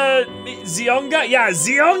higher, Zionga? Yeah,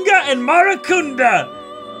 Zionga and Marakunda.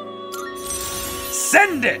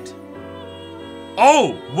 Send it.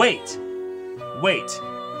 Oh, wait.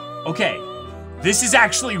 Okay. This is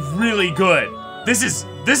actually really good. This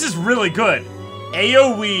is really good.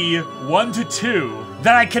 AoE 1 to 2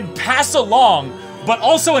 that I can pass along, but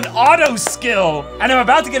also an auto skill. And I'm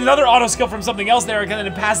about to get another auto skill from something else there, and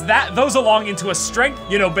then pass those along into a strength,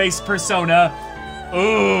 based persona.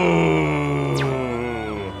 Ooh.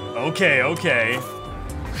 Okay.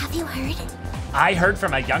 Have you heard? I heard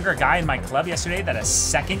from a younger guy in my club yesterday that a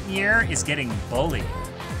second year is getting bullied.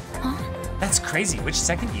 Huh? That's crazy. Which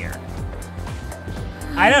second year?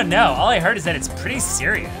 I don't know. All I heard is that it's pretty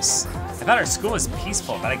serious. I thought our school was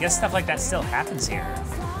peaceful, but I guess stuff like that still happens here.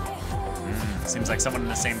 Seems like someone in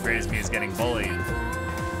the same grade as me is getting bullied.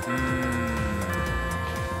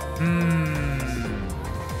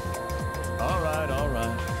 All right.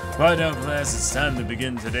 Quiet down, class. It's time to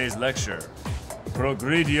begin today's lecture.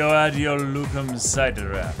 Progredio adio lucum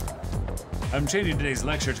sidera. I'm changing today's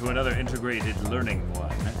lecture to another integrated learning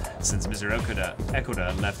one, since Mr.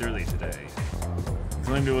 Ekuda left early today. He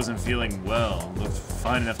claimed he wasn't feeling well. Looked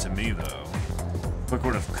fine enough to me, though. Quick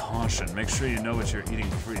word of caution. Make sure you know what you're eating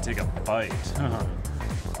before you take a bite.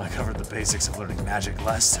 I covered the basics of learning magic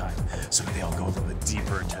last time, so maybe I'll go a little bit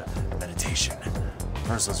deeper into meditation.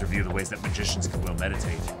 First, let's review the ways that magicians can will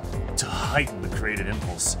meditate. To heighten the creative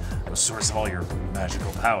impulse, the source of all your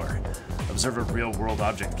magical power. Observe a real-world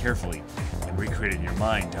object carefully and recreate it in your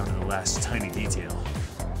mind down to the last tiny detail.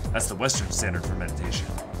 That's the Western standard for meditation.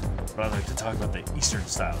 But I'd like to talk about the Eastern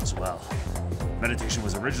style as well. Meditation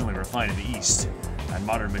was originally refined in the East, and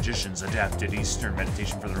modern magicians adapted Eastern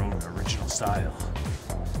meditation for their own original style.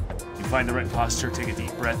 You find the right posture, take a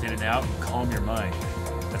deep breath in and out, and calm your mind.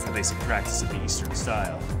 That's the basic practice of the Eastern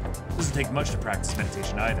style. It doesn't take much to practice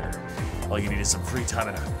meditation either. All you need is some free time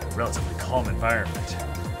in a relatively calm environment.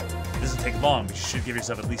 It doesn't take long, but you should give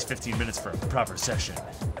yourself at least 15 minutes for a proper session.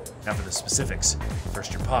 Now for the specifics.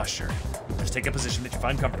 First, your posture. Just take a position that you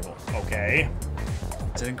find comfortable. Okay.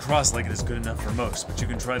 Sitting cross-legged is good enough for most, but you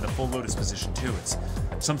can try the full lotus position too. It's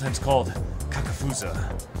sometimes called kakafusa.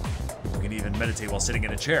 You can even meditate while sitting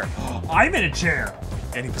in a chair. I'm in a chair!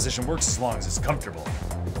 Any position works as long as it's comfortable.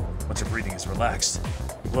 Once your breathing is relaxed,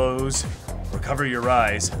 close or cover your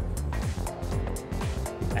eyes,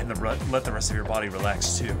 and let the rest of your body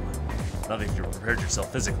relax too. Now that you've prepared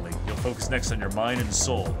yourself physically, you'll focus next on your mind and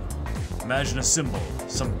soul. Imagine a symbol,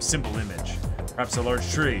 some simple image, perhaps a large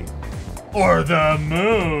tree, or the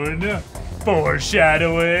moon.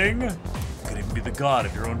 Foreshadowing. You could even be the god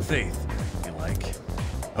of your own faith, if you like.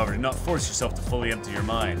 However, do not force yourself to fully empty your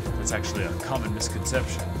mind. That's actually a common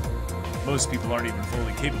misconception. Most people aren't even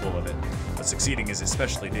fully capable of it, but succeeding is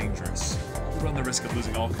especially dangerous. You run the risk of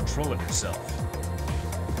losing all control of yourself.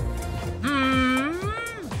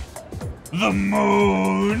 The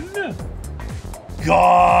moon?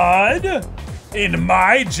 God? In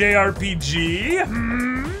my JRPG?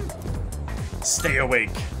 Stay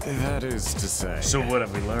awake. That is to say. So what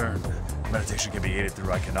have we learned? Meditation can be aided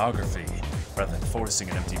through iconography, rather than forcing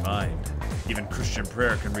an empty mind. Even Christian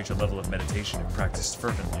prayer can reach a level of meditation if practiced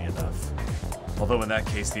fervently enough. Although in that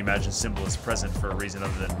case, the imagined symbol is present for a reason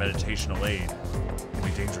other than meditational aid, it can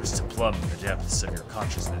be dangerous to plumb the depths of your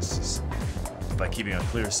consciousness. By keeping a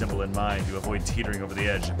clear symbol in mind, you avoid teetering over the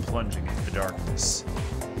edge and plunging into the darkness.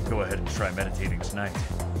 Go ahead and try meditating tonight,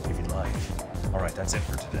 if you'd like. Alright, that's it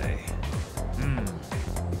for today.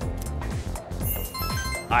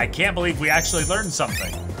 I can't believe we actually learned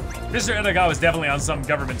something. Mr. Edogawa was definitely on some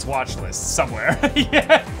government's watch list somewhere.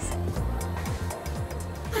 Yes!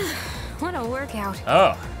 What a workout.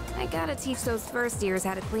 Oh. I gotta teach those first years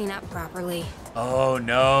how to clean up properly. Oh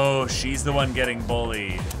no, she's the one getting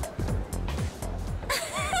bullied.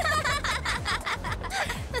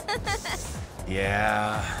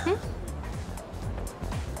 Yeah.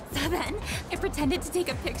 So then, I pretended to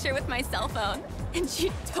take a picture with my cell phone, and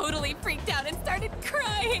she totally freaked out and started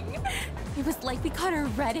crying. It was like we caught her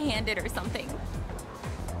red-handed or something.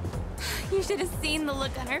 You should have seen the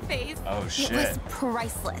look on her face. Oh shit. It was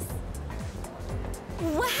priceless.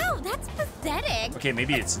 Wow, that's pathetic. Okay,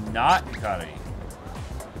 maybe it's not Yukari.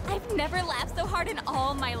 I've never laughed so hard in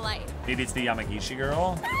all my life. Maybe it's the Yamagishi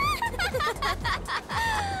girl?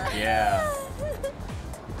 Yeah.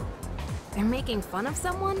 They're making fun of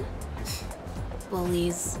someone?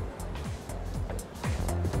 Bullies.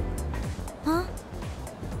 Huh?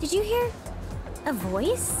 Did you hear a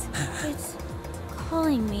voice? It's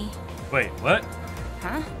calling me. Wait, what?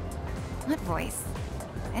 Huh? What voice?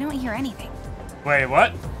 I don't hear anything. Wait,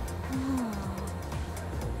 what?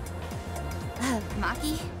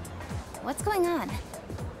 Maki? What's going on?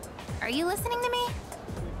 Are you listening to me?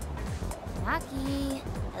 Maki?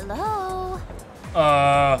 Hello?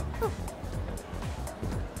 Huh?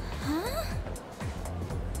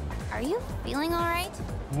 Are you feeling all right?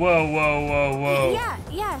 Whoa, whoa, whoa, whoa.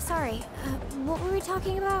 Yeah, sorry. What were we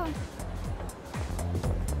talking about?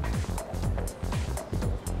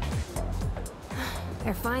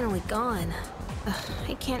 They're finally gone. Ugh,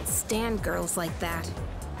 I can't stand girls like that.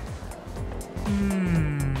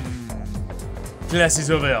 Class is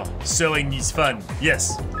over. Sewing is fun.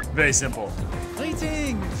 Yes, very simple.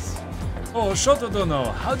 Greetings! Oh,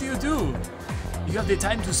 Shotodono, how do you do? You have the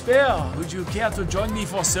time to spare. Would you care to join me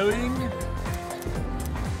for sewing?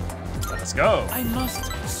 Let's go. I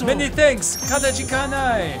must sew. Many thanks, Kadaji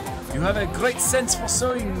Kanai. You have a great sense for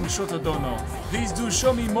sewing, Shotodono. Please do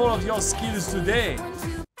show me more of your skills today.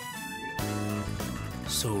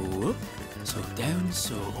 Sew up, sew down,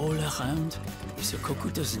 sew all around. If the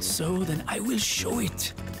cuckoo doesn't sew, then I will show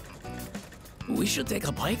it. We should take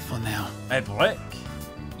a break for now. A break?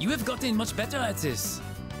 You have gotten much better at this.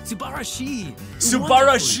 Subarashi!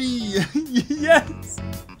 Subarashi! Yes!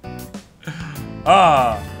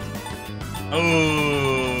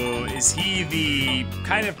 Oh, is he the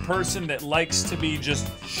kind of person that likes to be just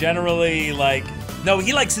generally like... No,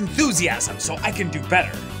 he likes enthusiasm, so I can do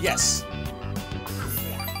better. Yes.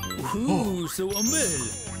 Ooh, so humble.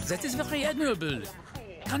 That is very admirable.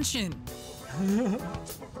 Kanshin.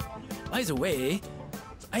 By the way,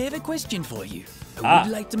 I have a question for you. I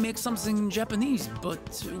would like to make something Japanese, but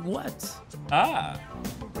what? How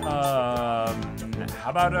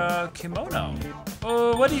about a kimono?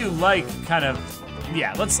 What do you like, kind of?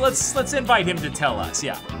 Yeah, let's invite him to tell us.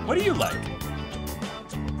 Yeah, what do you like?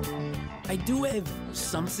 I do have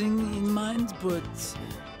something in mind, but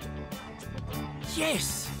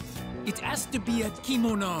yes, it has to be a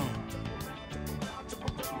kimono.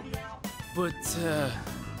 But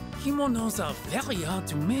kimonos are very hard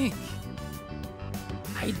to make.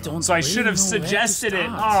 I don't. So I should have suggested it.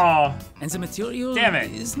 Oh, and the material damn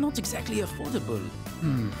it. is not exactly affordable.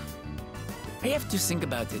 I have to think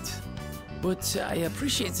about it. But I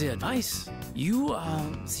appreciate the advice. You are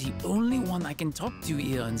the only one I can talk to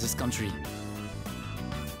here in this country.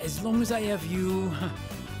 As long as I have you,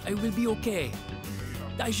 I will be okay.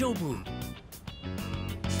 Daijoubu.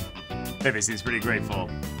 Baby seems pretty grateful.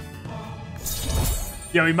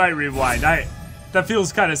 Yeah, we might rewind. That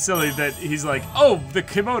feels kind of silly that he's like, oh, the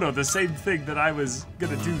kimono, the same thing that I was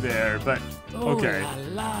gonna do there, but okay. Oh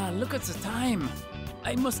la la, look at the time.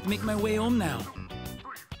 I must make my way home now.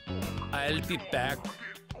 I'll be back.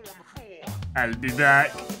 I'll be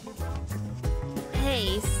back.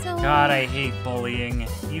 Hey, so... God, I hate bullying.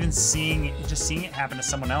 Even just seeing it happen to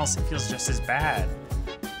someone else, it feels just as bad.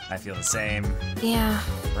 I feel the same. Yeah.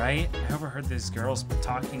 Right? I overheard these girls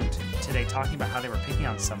today talking about how they were picking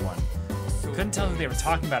on someone. Couldn't tell who they were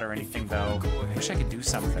talking about or anything, though. I wish I could do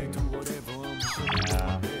something.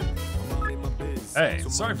 Hey,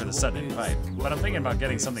 sorry for the sudden invite, but I'm thinking about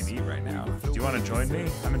getting something to eat right now. Do you want to join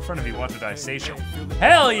me? I'm in front of Iwata Daiseishi.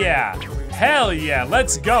 Hell yeah! Hell yeah!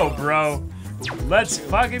 Let's go, bro! Let's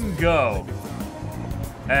fucking go!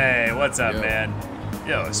 Hey, what's up, man?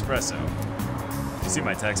 Yo, espresso. Did you see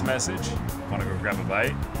my text message? Want to go grab a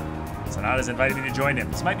bite? Sonata's invited me to join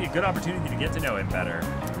him. This might be a good opportunity to get to know him better.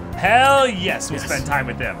 Hell yes, we'll spend time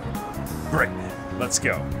with them. Great, let's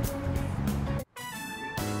go.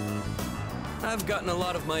 I've gotten a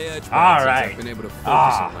lot of my edge back since I've been able to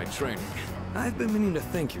focus on my training. I've been meaning to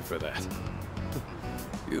thank you for that.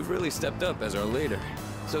 You've really stepped up as our leader,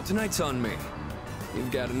 so tonight's on me.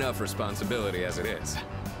 You've got enough responsibility as it is.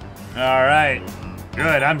 All right,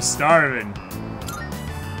 good, I'm starving.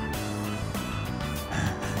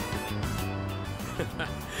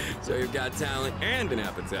 So you've got talent and an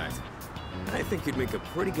appetite. I think you'd make a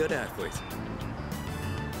pretty good athlete.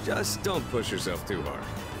 Just don't push yourself too hard.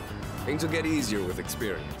 Things will get easier with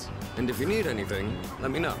experience. And if you need anything, let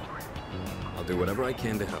me know. I'll do whatever I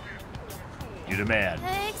can to help. You the man.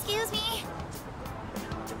 Excuse me.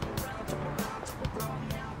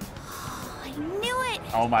 I knew it.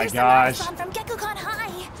 Oh my You're gosh. Samara-san from Gekukan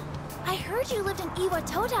High. I heard you lived in Iwa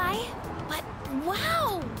Todai, but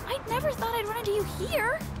wow, I never thought I'd run into you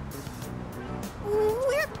here.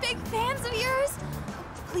 We're big fans of yours.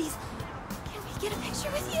 Please, can we get a picture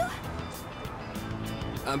with you?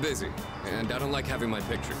 I'm busy, and I don't like having my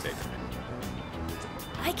picture taken.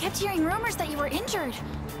 I kept hearing rumors that you were injured.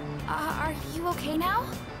 Are you okay now?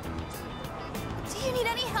 Do you need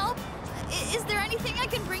any help? Is there anything I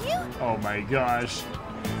can bring you? Oh my gosh.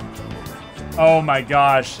 Oh my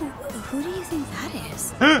gosh. Who do you think that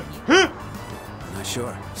is? Not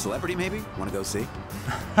sure. Celebrity, maybe? Want to go see?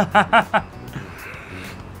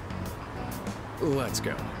 Let's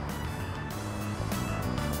go.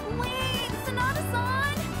 Wait,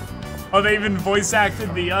 Sonata-san! Oh, they even voice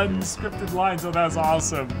acted the unscripted lines. Oh, that was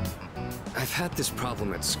awesome. I've had this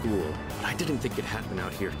problem at school, but I didn't think it'd happen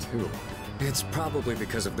out here too. It's probably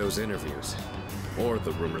because of those interviews, or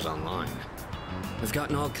the rumors online. I've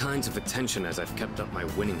gotten all kinds of attention as I've kept up my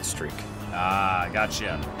winning streak. Ah,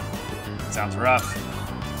 gotcha. Sounds rough.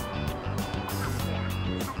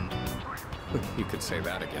 You could say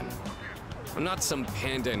that again. I'm not some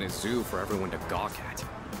panda in a zoo for everyone to gawk at.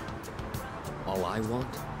 All I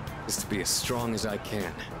want is to be as strong as I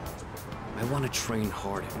can. I want to train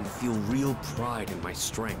hard and feel real pride in my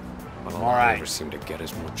strength. But all I ever seem to get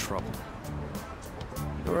is more trouble.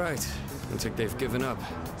 All right, I think they've given up.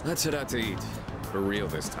 Let's head out to eat. For real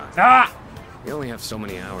this time. Ah! We only have so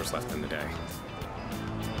many hours left in the day.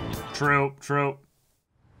 True, true.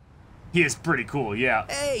 He is pretty cool, yeah.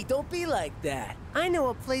 Hey, don't be like that. I know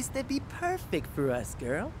a place that'd be perfect for us,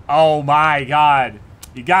 girl. Oh my god.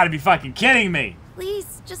 You gotta be fucking kidding me.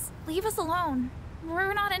 Please, just leave us alone.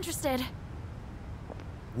 We're not interested.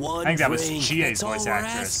 One I think that was drink, Chie's that's all voice we're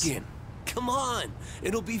actress. asking. Come on,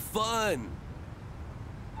 it'll be fun.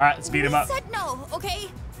 Alright, let's beat him up. We said no, okay?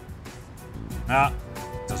 Ah,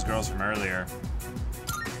 those girls from earlier.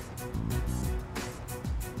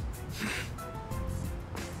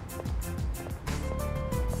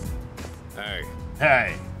 Hey.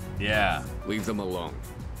 Hey. Yeah. Leave them alone.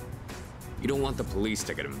 You don't want the police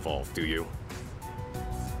to get involved, do you?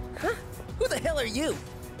 Huh? Who the hell are you?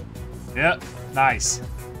 Yep. Nice.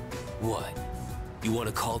 What? You want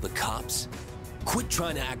to call the cops? Quit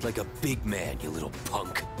trying to act like a big man, you little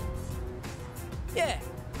punk. Yeah,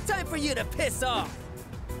 time for you to piss off.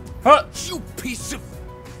 Huh. You piece of...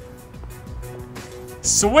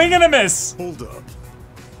 Swing and a miss. Hold up.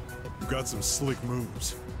 You got some slick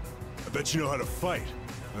moves. I bet you know how to fight.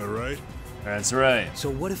 All right? That's right. So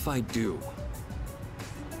what if I do?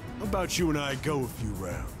 How about you and I go a few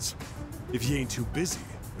rounds? If you ain't too busy,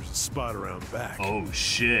 there's a spot around back. Oh,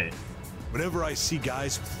 shit. Whenever I see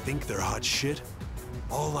guys who think they're hot shit,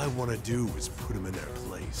 all I want to do is put them in their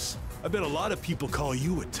place. I bet a lot of people call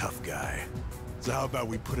you a tough guy. So how about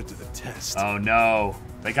we put it to the test? Oh, no.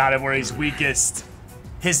 They got him where he's weakest.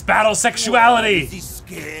 His battle sexuality. Is he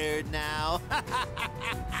scared now?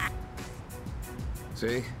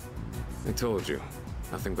 See? I told you.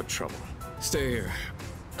 Nothing but trouble. Stay here.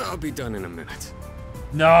 I'll be done in a minute.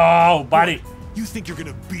 No, buddy. What? You think you're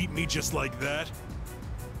gonna beat me just like that?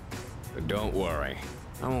 But don't worry.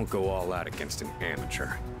 I won't go all out against an amateur.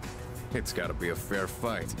 It's gotta be a fair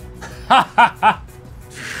fight.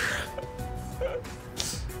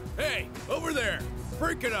 Hey, over there!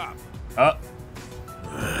 Break it up!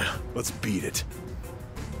 Let's beat it.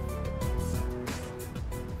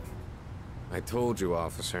 I told you,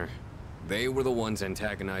 officer. They were the ones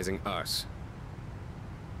antagonizing us.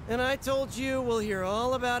 And I told you we'll hear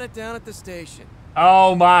all about it down at the station.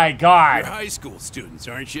 Oh my god. You're high school students,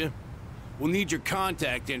 aren't you? We'll need your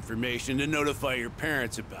contact information to notify your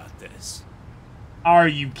parents about this. Are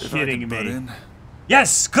you kidding me?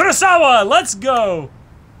 Yes, Kurosawa, let's go.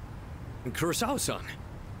 Kurosawa-san.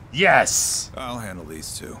 Yes. I'll handle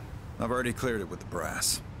these two. I've already cleared it with the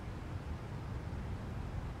brass.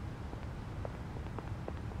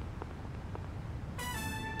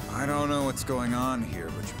 I don't know what's going on here,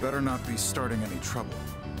 but you better not be starting any trouble.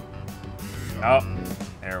 Oh,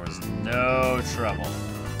 there was no trouble.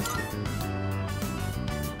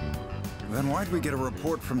 Then why'd we get a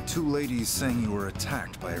report from two ladies saying you were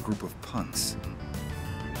attacked by a group of punks?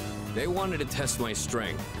 They wanted to test my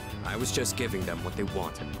strength. I was just giving them what they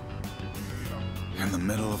wanted. In the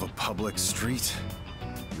middle of a public street?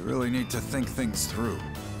 You really need to think things through.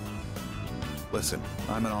 Listen,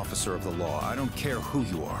 I'm an officer of the law. I don't care who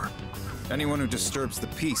you are. Anyone who disturbs the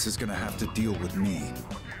peace is gonna have to deal with me.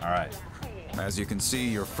 All right. As you can see,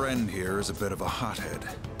 your friend here is a bit of a hothead.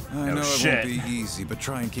 I know shit. it won't be easy, but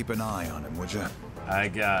try and keep an eye on him, would you? I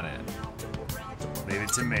got it. Leave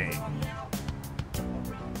it to me.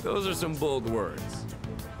 Those are some bold words.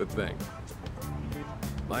 But think.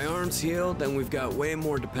 My arm's healed, and we've got way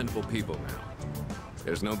more dependable people now.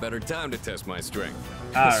 There's no better time to test my strength.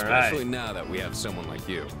 Especially now that we have someone like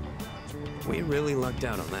you. We really lucked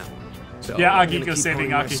out on that one. So yeah, I'm gonna Akihiko keep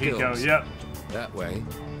saving honing my Akihiko, skills. yep. That way,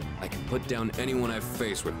 I can put down anyone I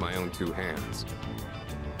face with my own 2 hands.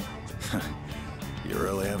 You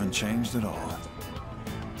really haven't changed at all.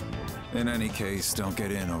 In any case, don't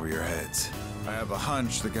get in over your heads. I have a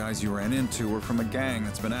hunch the guys you ran into were from a gang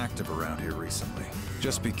that's been active around here recently.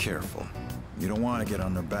 Just be careful. You don't want to get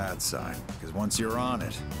on their bad side, because once you're on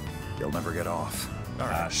it, you'll never get off. All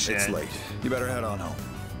right, shit. It's late. You better head on home.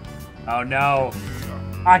 Oh no.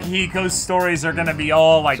 Akihiko's stories are gonna be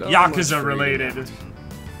all like So Yakuza much for related. you.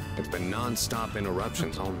 It's been non-stop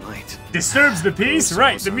interruptions all night. Disturbs the peace?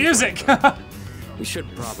 Right, the music. We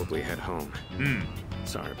should probably head home.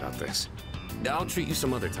 Sorry about this. I'll treat you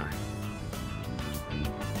some other time.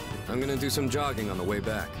 I'm gonna do some jogging on the way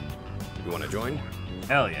back. You wanna join?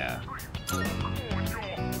 Hell yeah.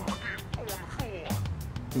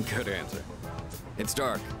 Good answer. It's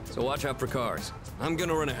dark, so watch out for cars. I'm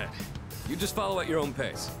gonna run ahead. You just follow at your own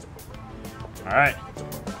pace. All right.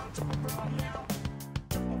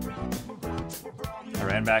 I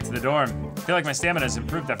ran back to the dorm. I feel like my stamina has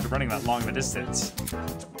improved after running that long of a distance.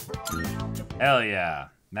 Hell yeah.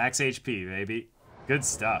 Max HP, baby. Good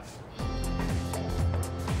stuff.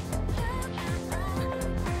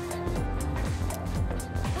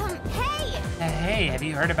 Hey, have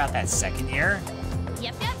you heard about that second year?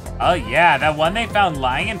 Yep. Oh yeah, that one they found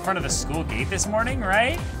lying in front of the school gate this morning,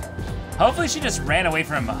 right? Hopefully she just ran away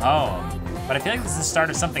from home. But I feel like this is the start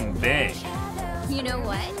of something big. You know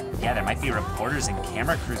what? Yeah, there might be reporters and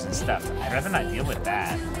camera crews and stuff. I'd rather not deal with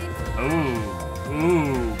that.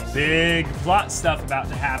 Ooh, big plot stuff about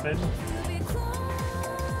to happen.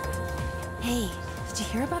 Hey, did you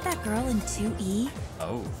hear about that girl in 2E?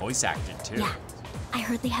 Oh, voice acted too. Yeah, I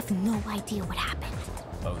heard they have no idea what happened.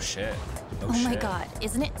 Oh shit. Oh my god,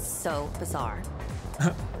 isn't it so bizarre?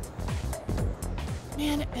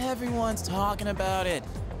 Man, everyone's talking about it.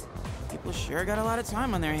 People sure got a lot of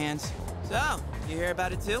time on their hands. So, you hear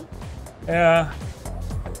about it too? Yeah.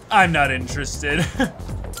 I'm not interested.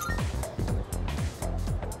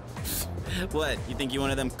 What, you think you're one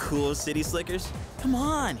of them cool city slickers? Come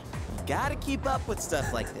on, you gotta keep up with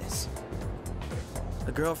stuff like this.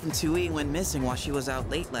 A girl from 2E went missing while she was out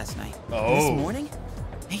late last night. Oh. This morning,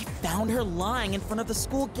 they found her lying in front of the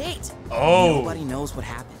school gate. Oh. Nobody knows what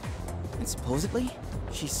happened. And supposedly,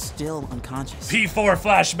 she's still unconscious. P4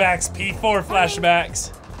 flashbacks, P4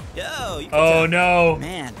 flashbacks. Yo, you can Oh tell. no.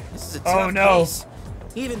 Man, this is a tough case.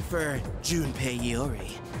 Even for Junpei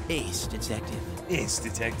Iori, ace detective. Ace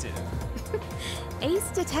detective. Ace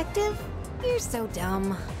detective? You're so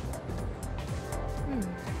dumb.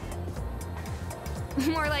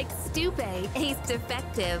 More like Stupe, ace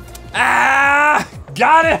defective. Ah!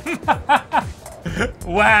 Got him!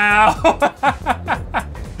 Wow.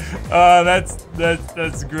 Oh,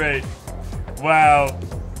 that's great. Wow.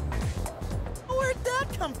 Where'd that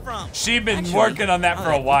come from? She'd been working on that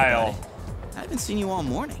for a while. I haven't seen you all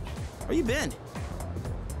morning. Where you been?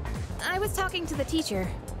 I was talking to the teacher.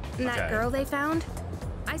 And that girl they found?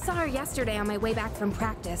 I saw her yesterday on my way back from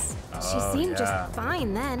practice. She seemed just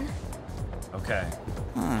fine then. Okay.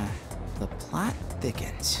 Huh. The plot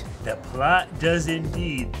thickens. The plot does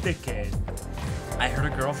indeed thicken. I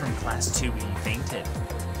heard a girl from class 2E fainted.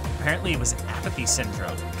 Apparently it was apathy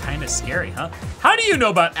syndrome. Kinda scary, huh? How do you know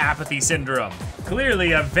about apathy syndrome?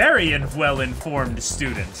 Clearly a very well-informed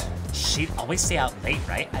student. She'd always stay out late,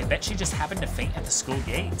 right? I bet she just happened to faint at the school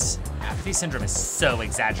gates. Apathy syndrome is so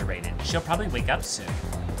exaggerated. She'll probably wake up soon.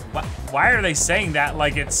 Why are they saying that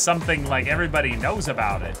like it's something like everybody knows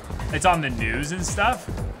about it? It's on the news and stuff?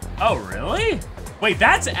 Oh, really? Wait,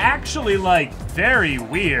 that's actually like very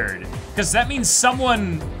weird. Because that means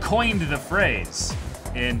someone coined the phrase.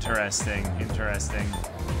 Interesting, interesting.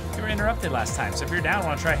 You were interrupted last time, so if you're down,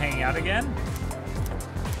 want to try hanging out again?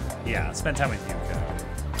 Yeah, I'll spend time with you,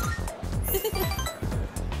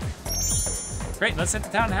 Great, let's head to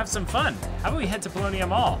town and have some fun. How about we head to Polonia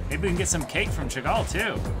Mall? Maybe we can get some cake from Chagall,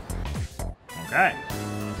 too. Okay.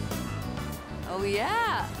 Oh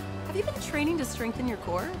yeah. Have you been training to strengthen your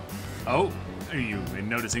core? Oh, are you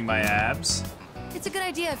noticing my abs? It's a good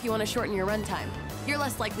idea if you want to shorten your run time. You're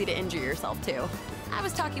less likely to injure yourself too. I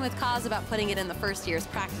was talking with Kaz about putting it in the first year's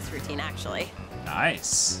practice routine, actually.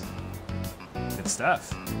 Nice. Good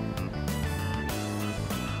stuff.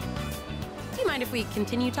 Do you mind if we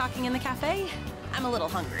continue talking in the cafe? I'm a little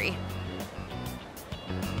hungry.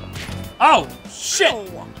 Oh, shit!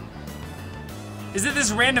 Oh. Is it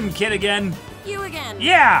this random kid again? You again.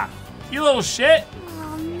 Yeah! You little shit!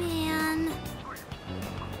 Oh, man.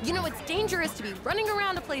 You know, it's dangerous to be running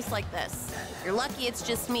around a place like this. You're lucky it's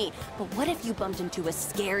just me, but what if you bumped into a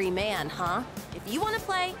scary man, huh? If you want to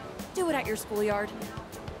play, do it at your schoolyard.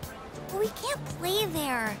 We can't play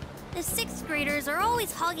there. The 6th graders are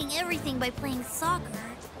always hogging everything by playing soccer.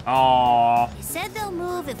 Aww. They said they'll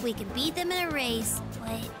move if we can beat them in a race,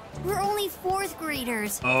 but we're only 4th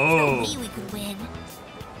graders. Oh. There's no way we could win.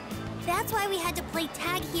 That's why we had to play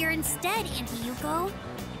tag here instead, Auntie Yuko.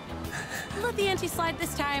 Let the auntie slide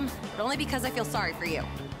this time, but only because I feel sorry for you.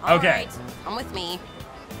 Okay. All right, come with me.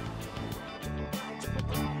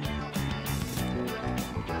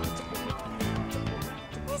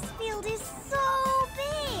 This field is so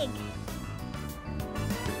big.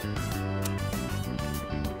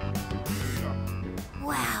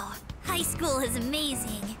 Wow, high school is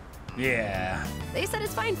amazing. Yeah. They said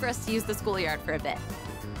it's fine for us to use the schoolyard for a bit.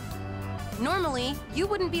 Normally, you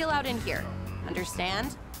wouldn't be allowed in here.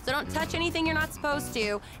 Understand? So don't touch anything you're not supposed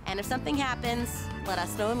to, and if something happens, let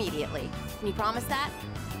us know immediately. Can you promise that?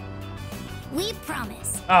 We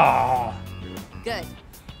promise. Aww. Good.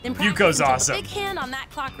 Then Yuko's practice until awesome. the big hand on that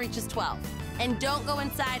clock reaches 12. And don't go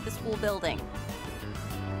inside the school building.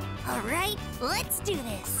 All right, let's do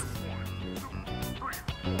this.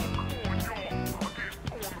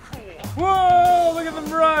 Whoa, look at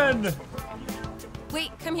them run! Wait,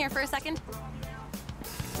 come here for a second.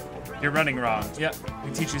 You're running wrong. Yep, we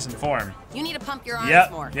can teach you some form. You need to pump your arms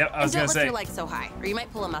Yep, more. yep, I was and gonna don't say. lift your legs so high, or you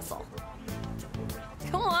might pull a muscle.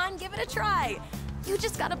 Come on, give it a try. You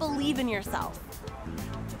just gotta believe in yourself.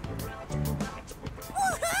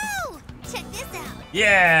 Woohoo! Check this out.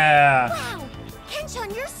 Yeah! Wow,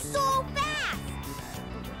 Kenchon, you're so fast.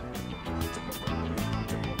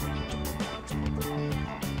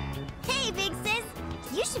 Hey, big sis,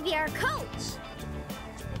 you should be our coach.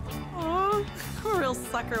 Aw, I'm a real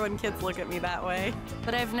sucker when kids look at me that way.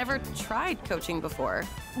 But I've never tried coaching before.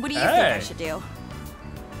 What do you think I should do?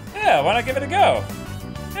 Yeah, why not give it a go?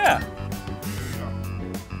 Yeah.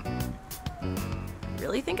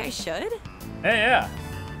 Really think I should? Hey, yeah.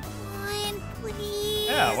 Come on, please.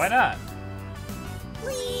 Yeah, why not?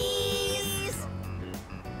 Please.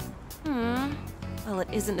 Well, it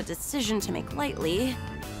isn't a decision to make lightly.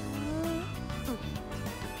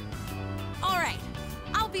 All right,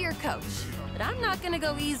 I'll be your coach. But I'm not gonna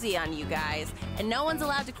go easy on you guys. And no one's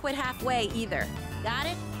allowed to quit halfway either. Got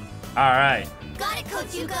it? All right. Got it, Coach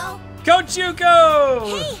Yuko. Coach Yuko!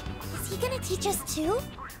 Hey, is he gonna teach us too?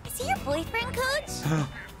 Is he your boyfriend, Coach?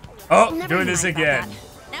 Oh, Never doing this mind again. about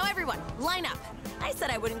that. Now everyone, line up. I said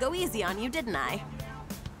I wouldn't go easy on you, didn't I?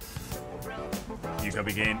 Yuko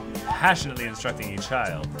began passionately instructing each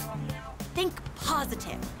child. Think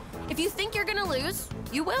positive. If you think you're gonna lose,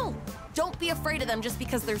 you will. Don't be afraid of them just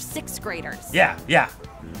because they're 6th graders. Yeah, yeah.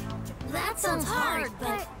 That sounds hard,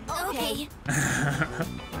 but okay.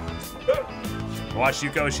 Watch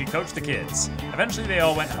Yuko, she coached the kids. Eventually they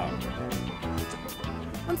all went home.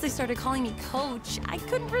 Once they started calling me coach, I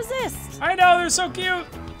couldn't resist. I know, they're so cute.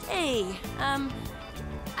 Hey,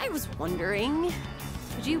 I was wondering,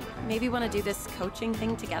 would you maybe want to do this coaching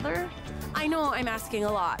thing together? I know I'm asking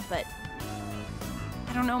a lot, but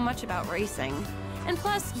I don't know much about racing. And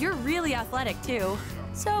plus, you're really athletic too.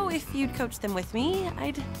 So if you'd coach them with me,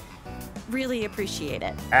 I'd really appreciate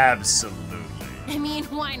it. Absolutely. I mean,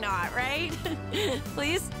 why not, right?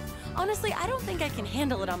 Please? Honestly, I don't think I can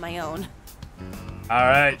handle it on my own. All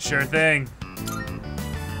right, sure thing.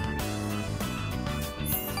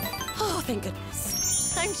 Oh, thank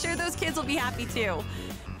goodness. I'm sure those kids will be happy too.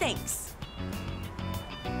 Thanks.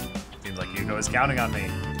 Seems like Yuko is counting on me.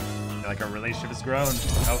 I feel like our relationship has grown.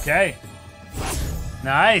 Okay.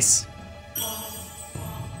 Nice.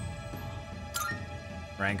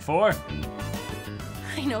 Rank 4.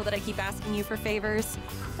 I know that I keep asking you for favors,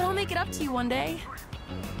 but I'll make it up to you one day.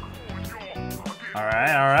 All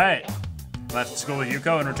right, all right. Left school with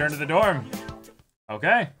Yuko and return to the dorm.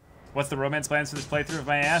 Okay. What's the romance plans for this playthrough, if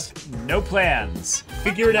I ask? No plans.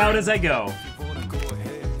 Figure it out as I go.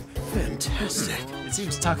 Fantastic. It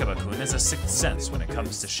seems Takaba-kun has a sixth sense when it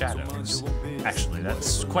comes to shadows. Actually,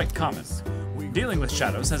 that's quite common. Dealing with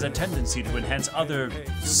shadows has a tendency to enhance other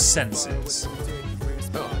senses.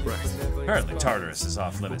 Oh, right. Apparently Tartarus is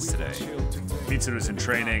off limits today. Mitsuru's in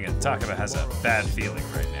training and Takaba has a bad feeling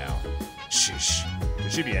right now. Sheesh. The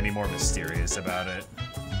Could she be any more mysterious about it?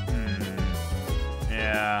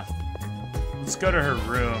 Yeah. Let's go to her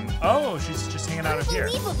room. Oh, she's just hanging out here.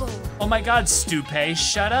 Oh my God, Stupe,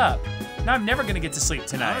 shut up. Now I'm never gonna get to sleep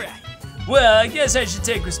tonight. Well, I guess I should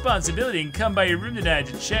take responsibility and come by your room tonight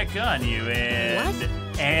to check on you and...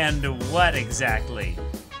 What? And what exactly?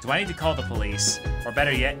 Do I need to call the police? Or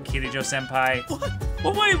better yet, Kirijo-senpai? What?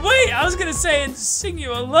 Well, wait, I was gonna say and sing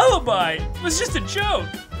you a lullaby. It was just a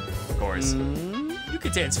joke. Of course.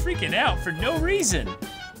 Yukatan's freaking out for no reason.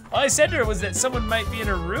 All I said to her was that someone might be in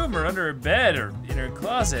her room or under her bed or in her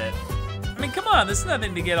closet. I mean, come on, there's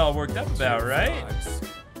nothing to get all worked up about, right?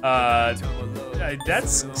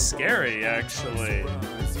 That's scary, actually.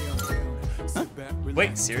 Huh?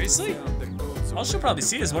 Wait, seriously? All she'll probably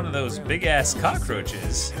see is one of those big-ass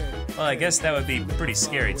cockroaches. Well, I guess that would be pretty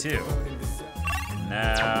scary, too.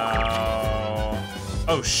 Now...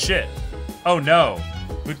 Oh, shit. Oh, no.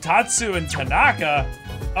 Mutatsu and Tanaka?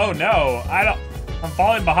 Oh, no. I'm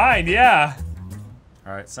falling behind, yeah.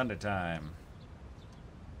 All right, Sunday time.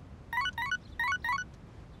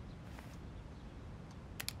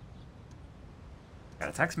 Got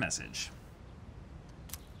a text message.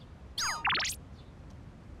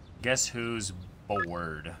 Guess who's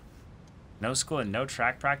bored? No school and no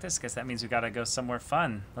track practice? Guess that means we gotta go somewhere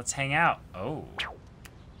fun. Let's hang out. Oh.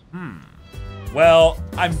 Well,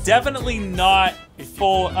 I'm definitely not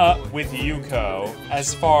full up with Yuko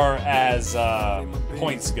as far as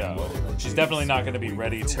points go. She's definitely not gonna be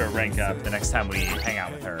ready to rank up the next time we hang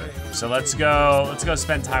out with her. So let's go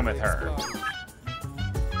spend time with her.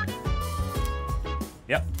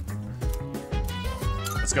 Yep.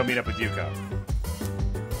 Let's go meet up with Yuko.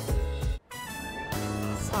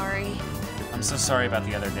 Sorry. I'm so sorry about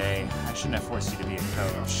the other day. I shouldn't have forced you to be a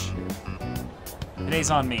coach.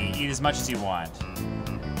 Today's on me. Eat as much as you want.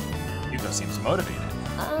 Yuko seems motivated.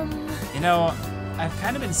 You know, I've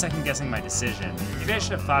kind of been second-guessing my decision. Maybe I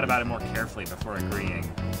should have thought about it more carefully before agreeing.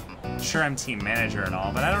 Sure, I'm team manager and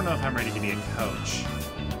all, but I don't know if I'm ready to be a coach.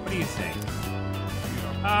 What do you think?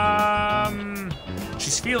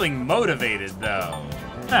 She's feeling motivated, though.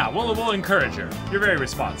 Now, we'll encourage her. You're very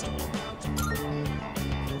responsible.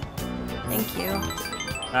 Thank you.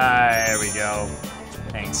 There we go.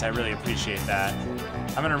 Thanks, I really appreciate that.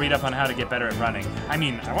 I'm gonna read up on how to get better at running. I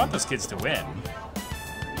mean, I want those kids to win.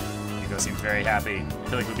 Yuko seems very happy. I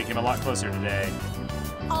feel like we became a lot closer today.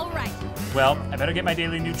 All right. Well, I better get my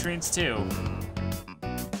daily nutrients too.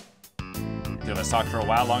 So let's talk for a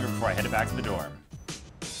while longer before I head back to the dorm.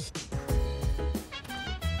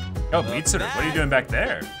 Oh, Mitsuru, what are you doing back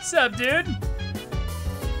there? Sup, dude?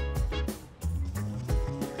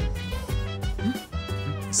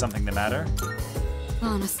 Is something the matter?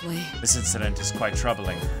 Honestly. This incident is quite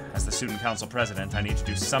troubling. As the student council president, I need to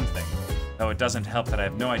do something. Though it doesn't help that I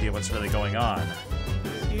have no idea what's really going on.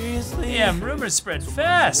 Seriously? Yeah, rumors spread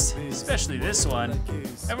fast, especially this one.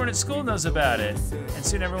 Everyone at school knows about it, and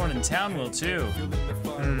soon everyone in town will too.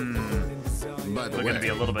 We're gonna be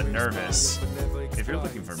a little bit nervous. If you're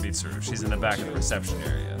looking for Mitsuru, she's in the back of the reception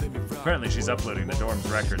area. Apparently she's uploading the dorm's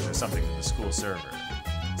records or something to the school server.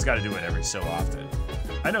 She's gotta do it every so often.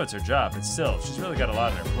 I know it's her job, but still, she's really got a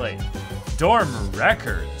lot on her plate. Dorm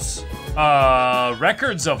records?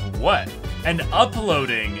 Records of what? And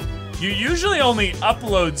uploading? You usually only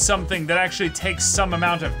upload something that actually takes some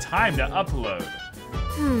amount of time to upload.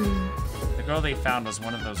 The girl they found was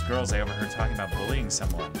one of those girls they overheard talking about bullying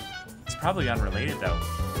someone. It's probably unrelated though.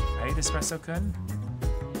 Right, Espresso-kun?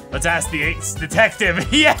 Let's ask the ace detective.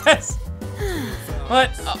 Yes!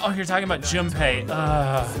 What? Oh, you're talking about Junpei.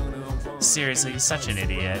 Seriously, he's such an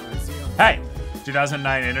idiot. Hey,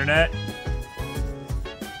 2009 internet?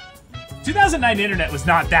 2009 internet was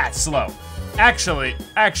not that slow. Actually,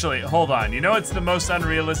 hold on. You know what's the most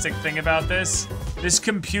unrealistic thing about this? This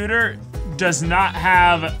computer does not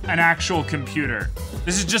have an actual computer.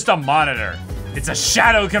 This is just a monitor. It's a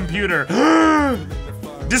shadow computer.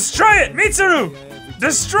 Destroy it, Mitsuru!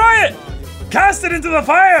 Destroy it! Cast it into the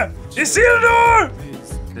fire! Isildur!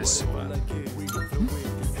 This one.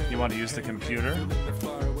 You want to use the computer?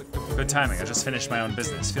 Good timing, I just finished my own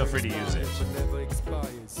business. Feel free to use it.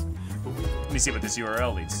 Let me see what this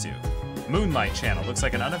URL leads to. Moonlight Channel looks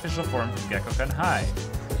like an unofficial forum from Gekkoukan High.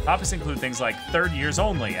 Topics include things like third years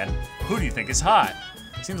only and who do you think is hot?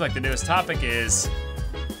 Seems like the newest topic is,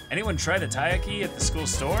 anyone try the taiyaki at the school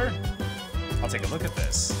store? I'll take a look at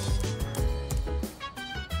this.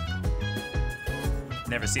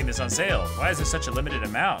 Never seen this on sale. Why is there such a limited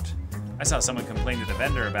amount? I saw someone complain to the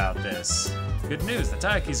vendor about this. Good news, the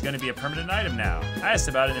taiyaki is going to be a permanent item now. I asked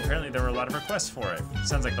about it and apparently there were a lot of requests for it.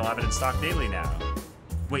 Sounds like they'll have it in stock daily now.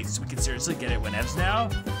 Wait, so we can seriously get it whenevs now?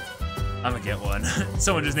 I'm gonna get one.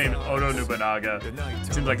 Someone just named Odo Nobunaga.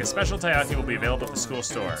 Seems like a special taiyaki will be available at the school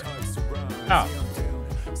store. Oh.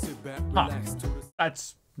 Huh.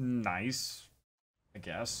 That's nice, I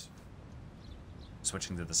guess.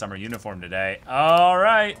 Switching to the summer uniform today. All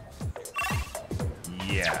right.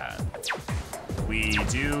 Yeah. We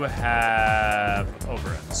do have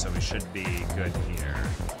overends, so we should be good here.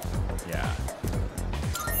 Yeah.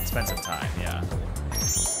 Spend some time, yeah.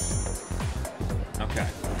 Okay.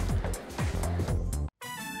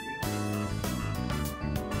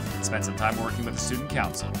 Spent some time working with the student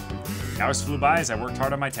council. Hours flew by as I worked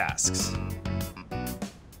hard on my tasks.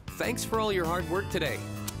 Thanks for all your hard work today.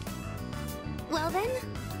 Well then,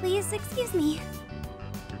 please excuse me.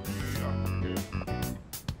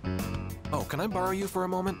 Oh, can I borrow you for a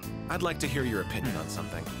moment? I'd like to hear your opinion on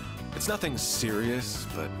something. It's nothing serious,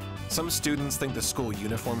 but some students think the school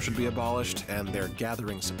uniform should be abolished, and they're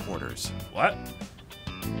gathering supporters. What?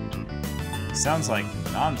 Sounds like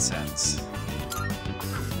nonsense.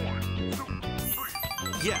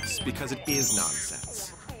 Yes, because it is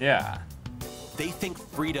nonsense. Yeah. They think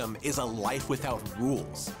freedom is a life without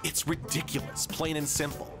rules. It's ridiculous, plain and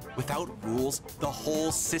simple. Without rules, the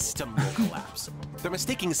whole system will collapse. They're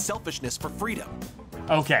mistaking selfishness for freedom.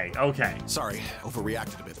 Okay, okay. Sorry,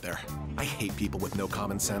 overreacted a bit there. I hate people with no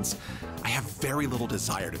common sense. I have very little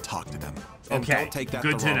desire to talk to them. And Okay, don't take that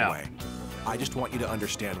good the to wrong know. way. I just want you to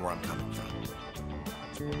understand where I'm coming from.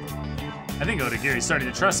 I think Odagiri's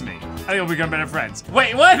starting to trust me. I think we'll become better friends.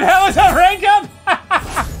 Wait, what the hell is that rank up?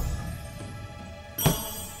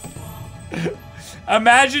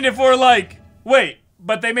 Imagine if we're like, wait,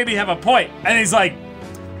 but they maybe have a point. And he's like,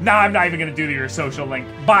 nah, I'm not even gonna do your social link.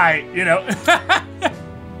 Bye, you know?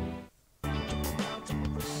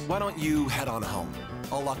 Why don't you head on home?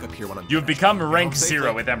 I'll lock up here when I'm You've become rank safely.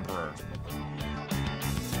 0 with Emperor.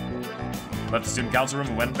 Left the student council room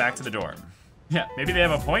and went back to the dorm. Yeah, maybe they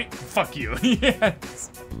have a point? Fuck you. Yes.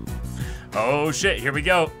 Oh shit, here we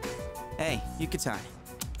go. Hey, Yuka-tan.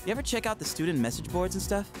 You ever check out the student message boards and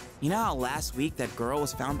stuff? You know how last week that girl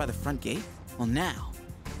was found by the front gate? Well now,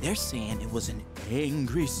 they're saying it was an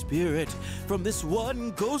angry spirit from this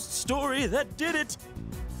one ghost story that did it.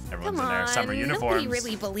 Everyone's Come in their on, summer uniforms. nobody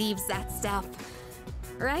really believes that stuff,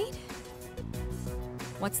 right?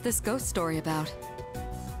 What's this ghost story about?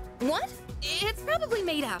 What? It's probably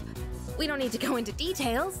made up. We don't need to go into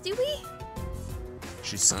details, do we?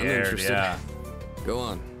 She's I'm scared, interested. yeah. Go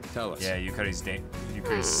on, tell us. Yeah, Yukari's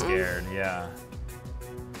scared, yeah.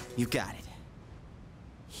 You got it.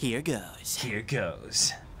 Here goes. Here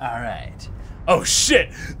goes. All right. Oh shit,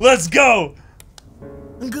 let's go.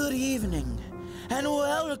 Good evening, and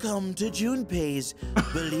welcome to Junpei's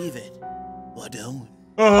Believe It or Don't.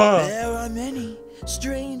 There are many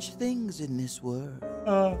strange things in this world.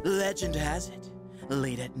 Legend has it,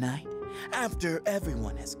 late at night, after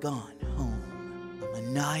everyone has gone home, a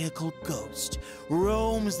maniacal ghost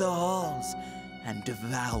roams the halls and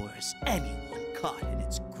devours anyone caught in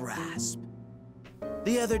its grasp.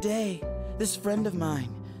 The other day, this friend of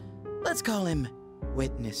mine, let's call him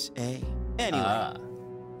Witness A. Anyway,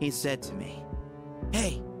 he said to me,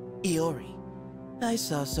 "Hey, Iori, I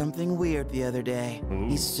saw something weird the other day."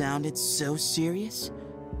 He sounded so serious,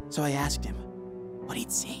 so I asked him what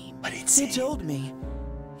he'd seen. He told me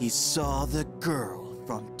he saw the girl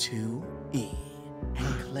from 2E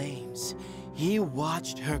and claims he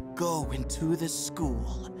watched her go into the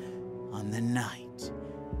school on the night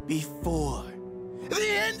before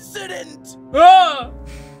the incident.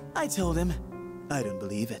 I told him I don't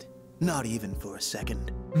believe it, not even for a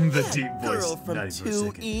second. The deep voice. Girl from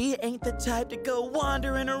 2E ain't the type to go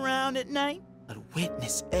wandering around at night. But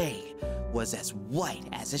Witness A was as white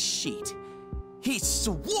as a sheet. He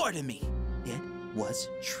swore to me it was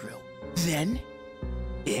true. Then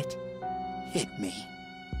it hit me.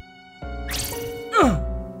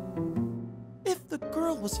 If the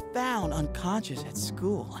girl was found unconscious at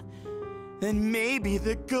school, then maybe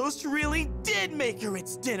the ghost really did make her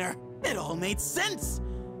its dinner. It all made sense.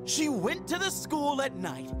 She went to the school at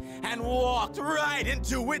night and walked right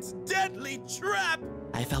into its deadly trap.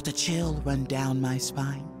 I felt a chill run down my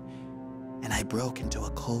spine, and I broke into a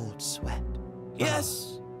cold sweat.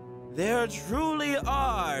 Yes, there truly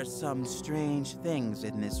are some strange things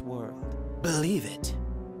in this world. Believe it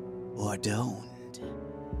or don't.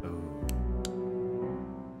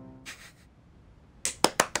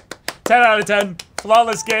 10 out of 10.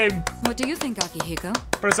 Flawless game. What do you think, Akihiko?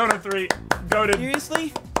 Persona 3. Goated.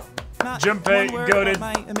 Seriously? Not Junpei, one word goated.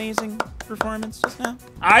 about my amazing performance just now?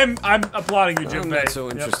 I'm applauding you, Junpei. I'm not so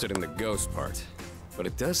Yep. interested in the ghost part, but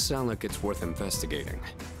it does sound like it's worth investigating.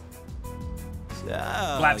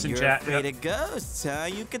 Flaps in you're chat. afraid of ghosts, huh,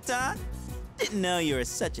 Yukata? Didn't know you were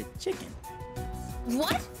such a chicken.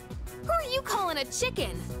 What? Who are you calling a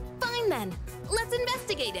chicken? Fine then. Let's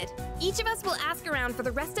investigate it. Each of us will ask around for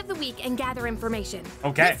the rest of the week and gather information.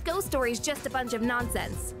 Okay. This ghost story's just a bunch of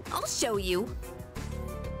nonsense. I'll show you.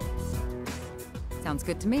 Sounds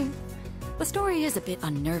good to me. The story is a bit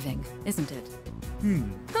unnerving, isn't it?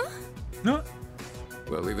 Huh? No.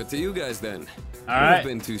 Well, leave it to you guys then. All You've right.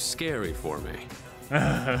 been too scary for me.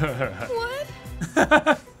 What?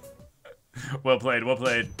 Well played, well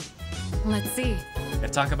played. Let's see.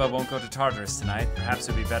 If Takaba won't go to Tartarus tonight, perhaps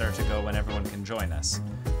it would be better to go when everyone can join us.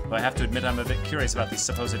 Though I have to admit I'm a bit curious about these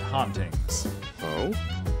supposed hauntings. Oh?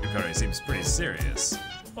 Yukari seems pretty serious.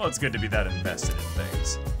 Well, it's good to be that invested in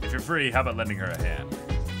things. If you're free, how about lending her a hand?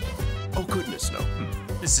 Oh, goodness, no.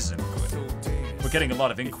 This isn't good. We're getting a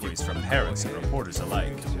lot of inquiries from parents and reporters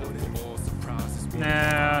alike.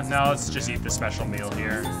 Nah, no, let's just eat the special meal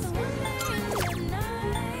here.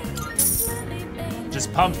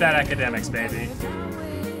 Just pump that academics, baby.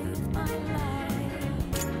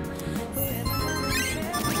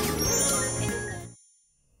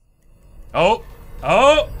 Oh!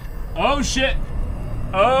 Oh! Oh shit!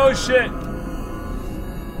 Oh shit!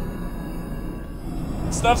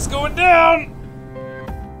 Stuff's going down!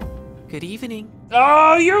 Good evening.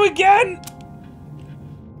 Oh, you again?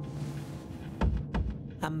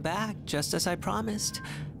 I'm back, just as I promised.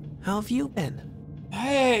 How have you been?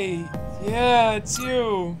 Hey, yeah, it's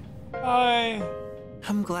you. Hi.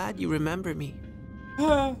 I'm glad you remember me.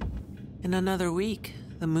 In another week,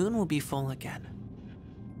 the moon will be full again.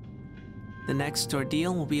 The next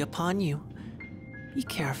ordeal will be upon you. Be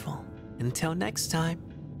careful. Until next time.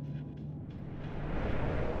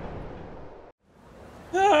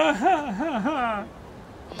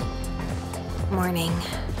 Morning.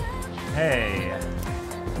 Hey,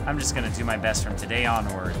 I'm just gonna do my best from today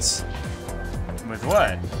onwards. With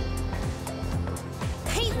what?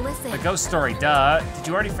 Hey, listen. A ghost story, duh. Did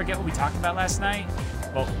you already forget what we talked about last night?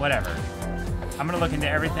 Well, whatever. I'm gonna look into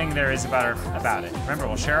everything there is about it. Remember,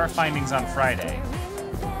 we'll share our findings on Friday.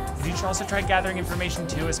 Did you also try gathering information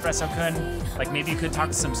too, Espresso-kun? Like maybe you could talk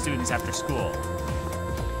to some students after school.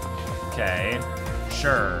 Okay,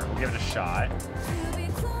 sure, we'll give it a shot.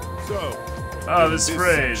 So, this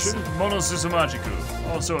phrase, Monosusumajiku,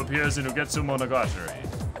 also appears in Ugetsu Monogatari.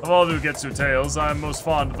 Of all the Ugetsu tales, I am most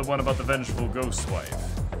fond of the one about the vengeful ghost wife.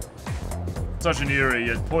 Such an eerie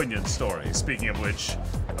yet poignant story. Speaking of which,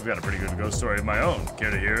 I've got a pretty good ghost story of my own.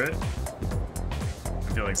 Care to hear it?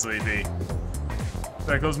 I'm feeling sleepy.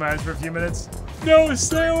 Should I close my eyes for a few minutes? No,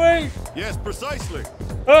 stay awake! Yes, precisely.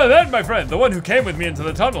 Oh, then, my friend, the one who came with me into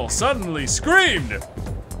the tunnel suddenly screamed,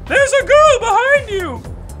 "There's a girl behind you!"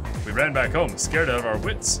 We ran back home, scared out of our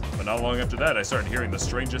wits, but not long after that I started hearing the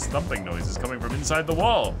strangest thumping noises coming from inside the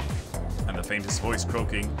wall, and the faintest voice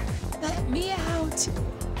croaking, Let me out!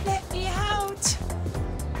 Let me out!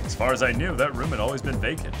 As far as I knew, that room had always been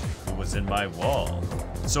vacant. Who was in my wall?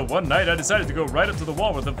 So one night I decided to go right up to the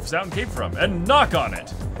wall where the sound came from and knock on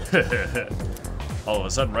it. All of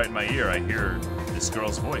a sudden, right in my ear, I hear this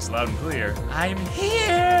girl's voice loud and clear, "I'm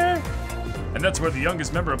here!" And that's where the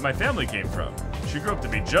youngest member of my family came from. She grew up to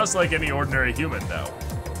be just like any ordinary human, though.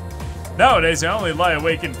 Nowadays, I only lie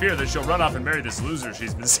awake in fear that she'll run off and marry this loser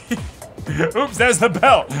she's been seeing. Oops, there's the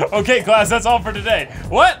bell. Okay, class, that's all for today.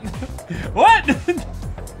 What? What?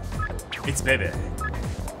 It's Bebe.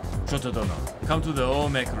 Shotodono, come to the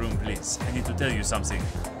Olmec room, please. I need to tell you something.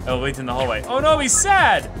 I'll wait in the hallway. Oh no, he's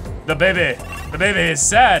sad! The baby is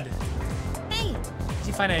sad. Hey! Did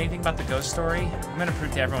you find anything about the ghost story? I'm gonna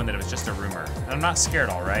prove to everyone that it was just a rumor. And I'm not scared,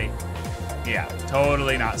 all right? Yeah,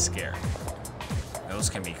 totally not scared. Ghosts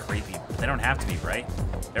can be creepy, but they don't have to be, right?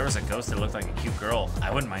 If there was a ghost that looked like a cute girl,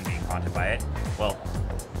 I wouldn't mind being haunted by it. Well,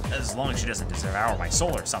 as long as she doesn't devour my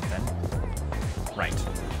soul or something. Right.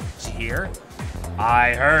 Did you hear?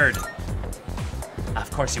 I heard. Of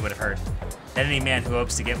course you would have heard. That any man who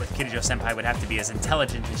hopes to get with Kirijo-senpai would have to be as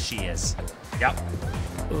intelligent as she is. Yep.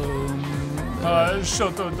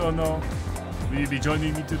 Shotodono. Will you be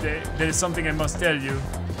joining me today? There is something I must tell you.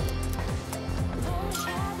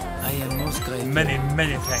 I am most grateful. Many,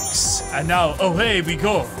 many thanks. And now, away we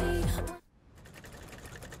go.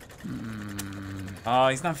 Oh,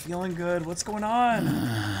 he's not feeling good. What's going on?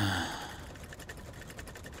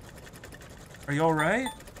 Are you all right?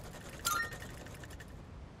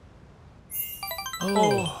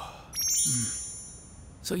 Oh.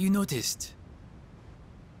 So you noticed.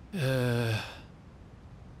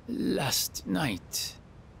 Last night.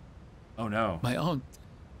 Oh no. My aunt.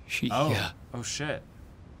 She. Oh shit.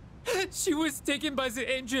 She was taken by the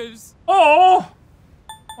angels. Oh.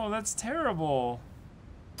 Oh, that's terrible.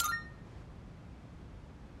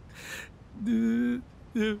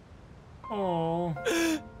 Oh.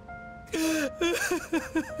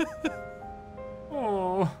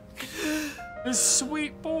 Oh. This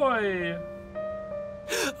sweet boy.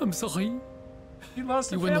 I'm sorry. He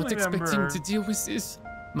lost a You were family not expecting member. to deal with this.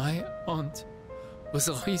 My aunt was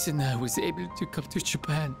the reason I was able to come to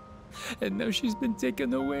Japan. And now she's been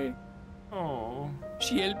taken away. Oh.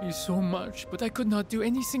 She helped me so much, but I could not do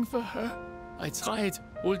anything for her. I tried,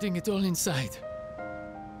 holding it all inside.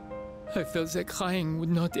 I felt that crying would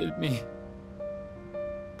not help me.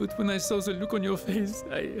 But when I saw the look on your face,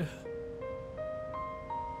 Maybe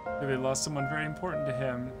I lost someone very important to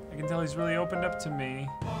him. I can tell he's really opened up to me.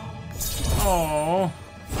 Oh.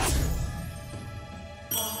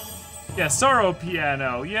 Yeah, sorrow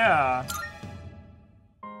piano, yeah.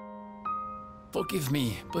 Forgive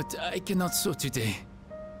me, but I cannot sew today.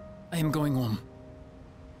 I am going home.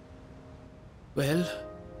 Well,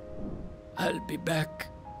 I'll be back.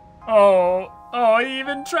 Oh, he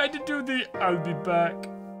even tried to do the I'll be back.